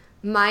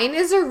 Mine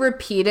is a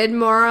repeated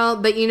moral,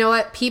 but you know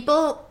what?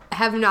 People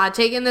have not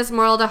taken this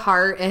moral to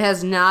heart. It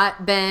has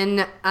not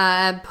been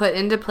put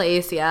into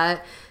place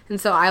yet.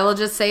 And so I will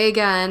just say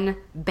again,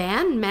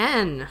 ban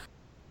men.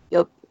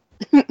 Yep.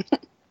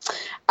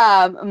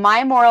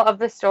 My moral of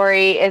the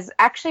story is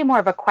actually more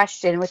of a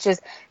question, which is,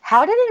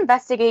 how did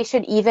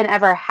investigation even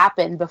ever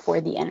happen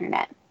before the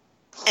internet?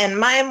 And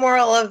my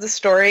moral of the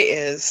story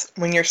is,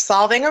 when you're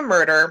solving a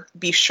murder,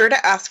 be sure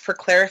to ask for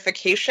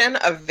clarification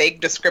of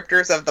vague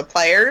descriptors of the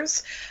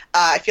players.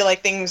 I feel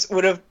like things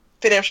would have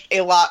finished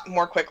a lot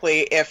more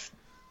quickly if,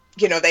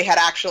 they had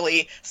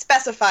actually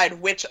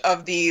specified which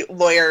of the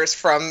lawyers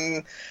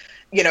from,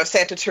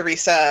 Santa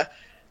Teresa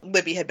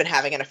Libby had been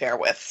having an affair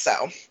with.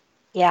 So,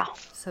 yeah.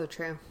 So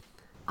true.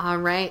 All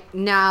right,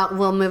 now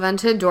we'll move on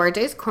to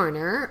Dorte's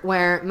Corner,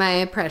 where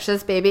my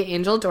precious baby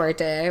angel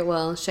Dorte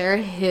will share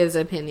his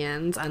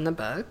opinions on the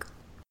book.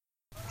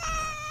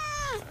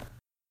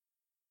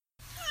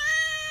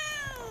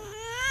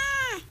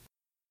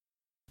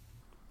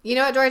 You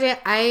know what, Dorte?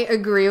 I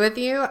agree with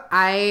you.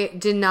 I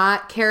did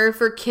not care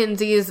for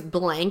Kinsey's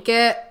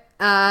blanket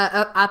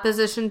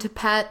opposition to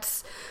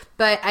pets,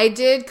 but I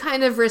did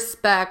kind of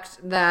respect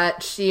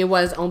that she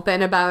was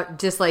open about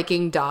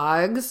disliking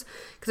dogs.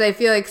 Because I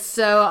feel like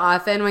so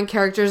often when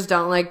characters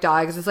don't like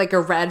dogs, it's like a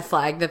red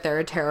flag that they're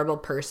a terrible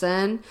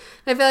person. And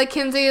I feel like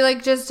Kinsey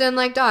just didn't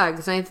like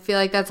dogs, and I feel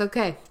like that's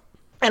okay.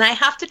 And I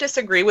have to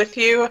disagree with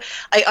you.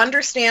 I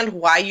understand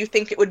why you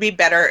think it would be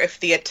better if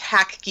the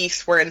attack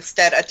geese were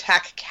instead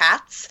attack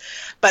cats,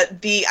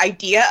 but the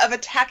idea of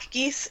attack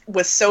geese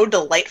was so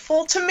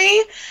delightful to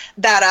me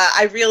that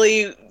I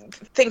really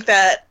think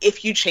that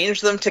if you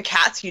change them to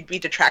cats, you'd be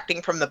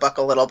detracting from the book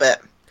a little bit.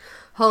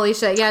 Holy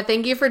shit. Yeah,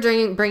 thank you for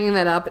bringing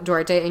that up,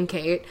 Dorte and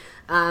Kate.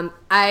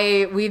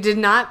 We did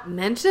not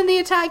mention the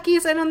attack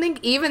geese, I don't think,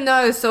 even though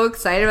I was so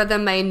excited about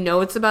them. My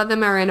notes about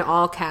them are in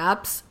all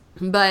caps.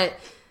 But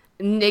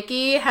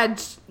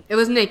it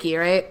was Nikki,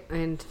 right?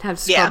 I have to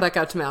scroll back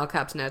out to my all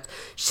caps notes.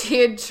 She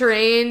had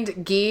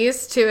trained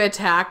geese to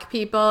attack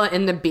people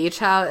in the beach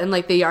house, in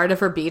like the yard of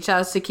her beach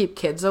house to keep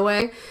kids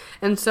away.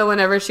 And so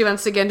whenever she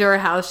wants to get into her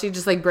house, she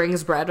just like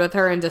brings bread with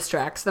her and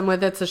distracts them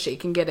with it so she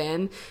can get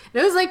in. And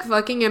it was like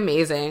fucking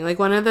amazing. Like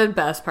one of the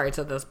best parts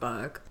of this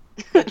book.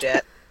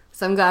 Legit.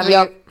 So I'm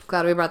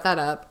glad we brought that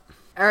up.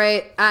 All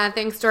right.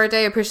 Thanks, Dorte. I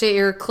appreciate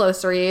your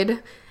close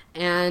read.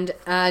 And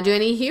do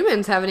any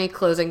humans have any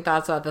closing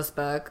thoughts about this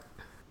book?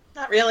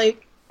 Not really.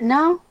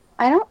 No,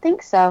 I don't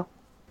think so.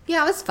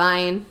 Yeah, it was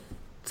fine.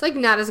 It's like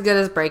not as good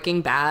as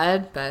Breaking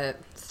Bad, but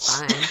it's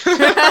fine.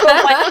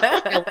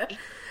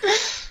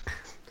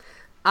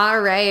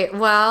 All right.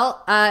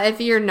 Well, if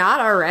you're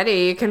not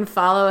already, you can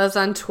follow us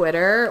on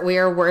Twitter. We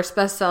are Worst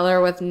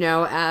Bestseller with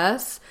no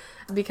S,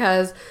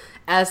 because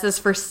S is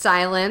for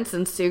silence,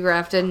 and Sue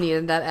Grafton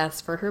needed that S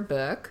for her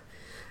book.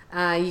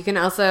 You can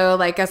also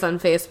like us on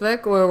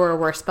Facebook, where we're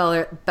Worst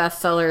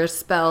Bestsellers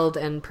spelled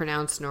and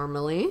pronounced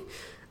normally.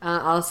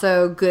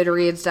 Also,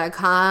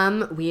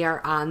 Goodreads.com. We are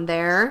on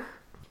there.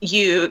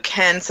 You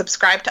can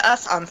subscribe to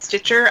us on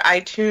Stitcher,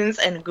 iTunes,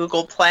 and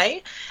Google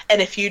Play.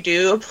 And if you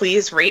do,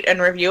 please rate and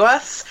review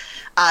us.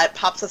 It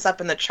pops us up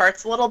in the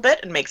charts a little bit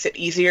and makes it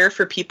easier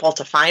for people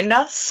to find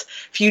us.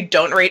 If you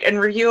don't rate and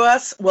review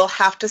us, we'll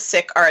have to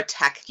sick our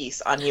attack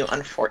geese on you,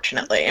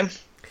 unfortunately.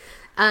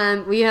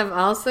 We have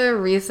also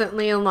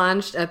recently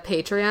launched a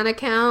Patreon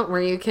account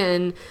where you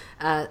can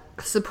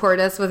support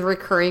us with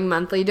recurring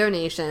monthly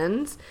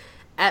donations.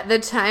 At the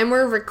time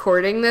we're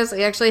recording this,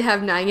 we actually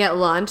have not yet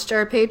launched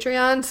our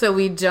Patreon, so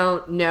we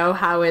don't know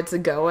how it's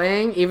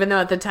going, even though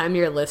at the time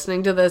you're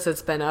listening to this,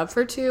 it's been up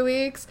for 2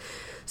 weeks.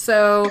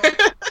 So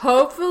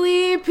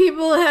hopefully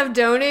people have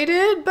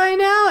donated by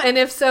now, and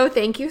if so,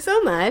 thank you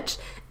so much.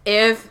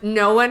 If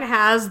no one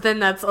has, then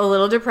that's a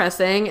little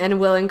depressing, and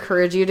we'll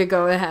encourage you to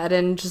go ahead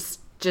and just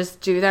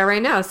do that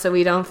right now so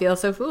we don't feel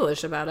so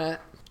foolish about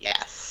it.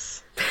 Yes.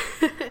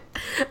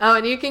 Oh,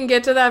 and you can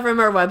get to that from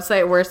our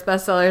website,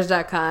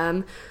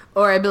 worstbestsellers.com,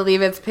 or I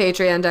believe it's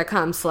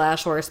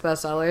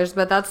patreon.com/worstbestsellers,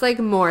 but that's like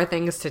more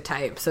things to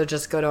type, so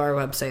just go to our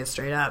website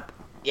straight up.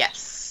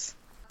 Yes.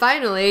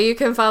 Finally, you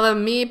can follow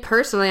me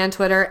personally on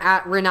Twitter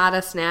at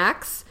Renata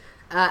Snacks.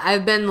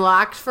 I've been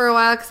locked for a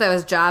while because I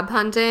was job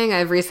hunting.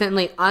 I've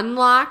recently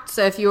unlocked,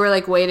 so if you were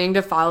like waiting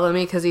to follow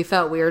me because you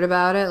felt weird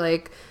about it,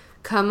 like,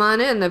 come on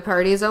in, the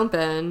party's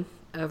open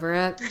over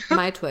at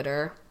my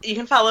Twitter. You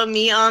can follow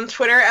me on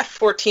Twitter at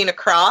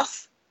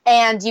 14across.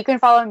 And you can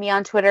follow me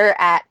on Twitter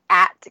at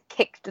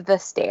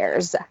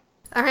 @KickedTheStairs.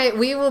 All right,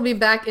 we will be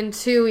back in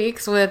 2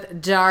 weeks with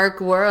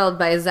Dark World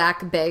by Zach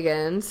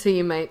Bagans, who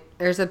you might...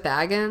 Or is it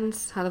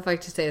Baggins? How the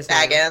fuck do you say his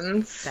name?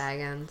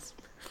 Baggins.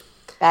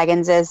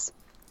 Baggins is.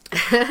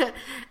 Who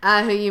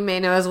you may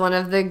know as one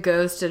of the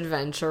Ghost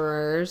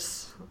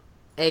Adventurers,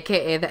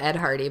 a.k.a. the Ed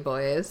Hardy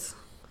Boys.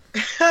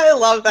 I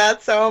love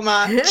that so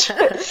much.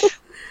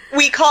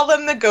 We call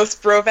them the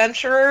Ghost Bro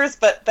Venturers,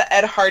 but the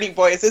Ed Hardy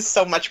Boys is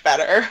so much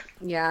better.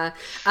 Yeah.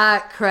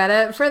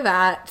 Credit for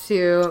that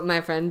to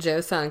my friend Joe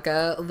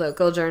Sanka,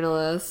 local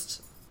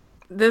journalist.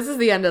 This is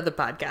the end of the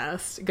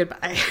podcast.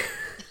 Goodbye.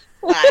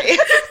 Bye.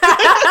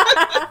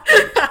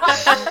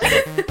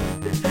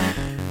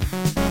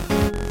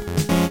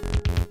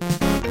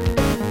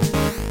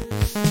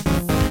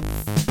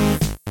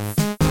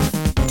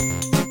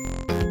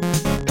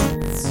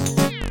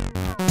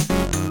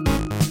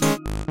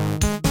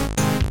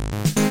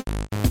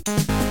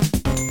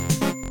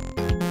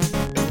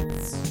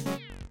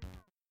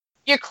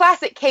 Your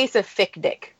classic case of fic dick.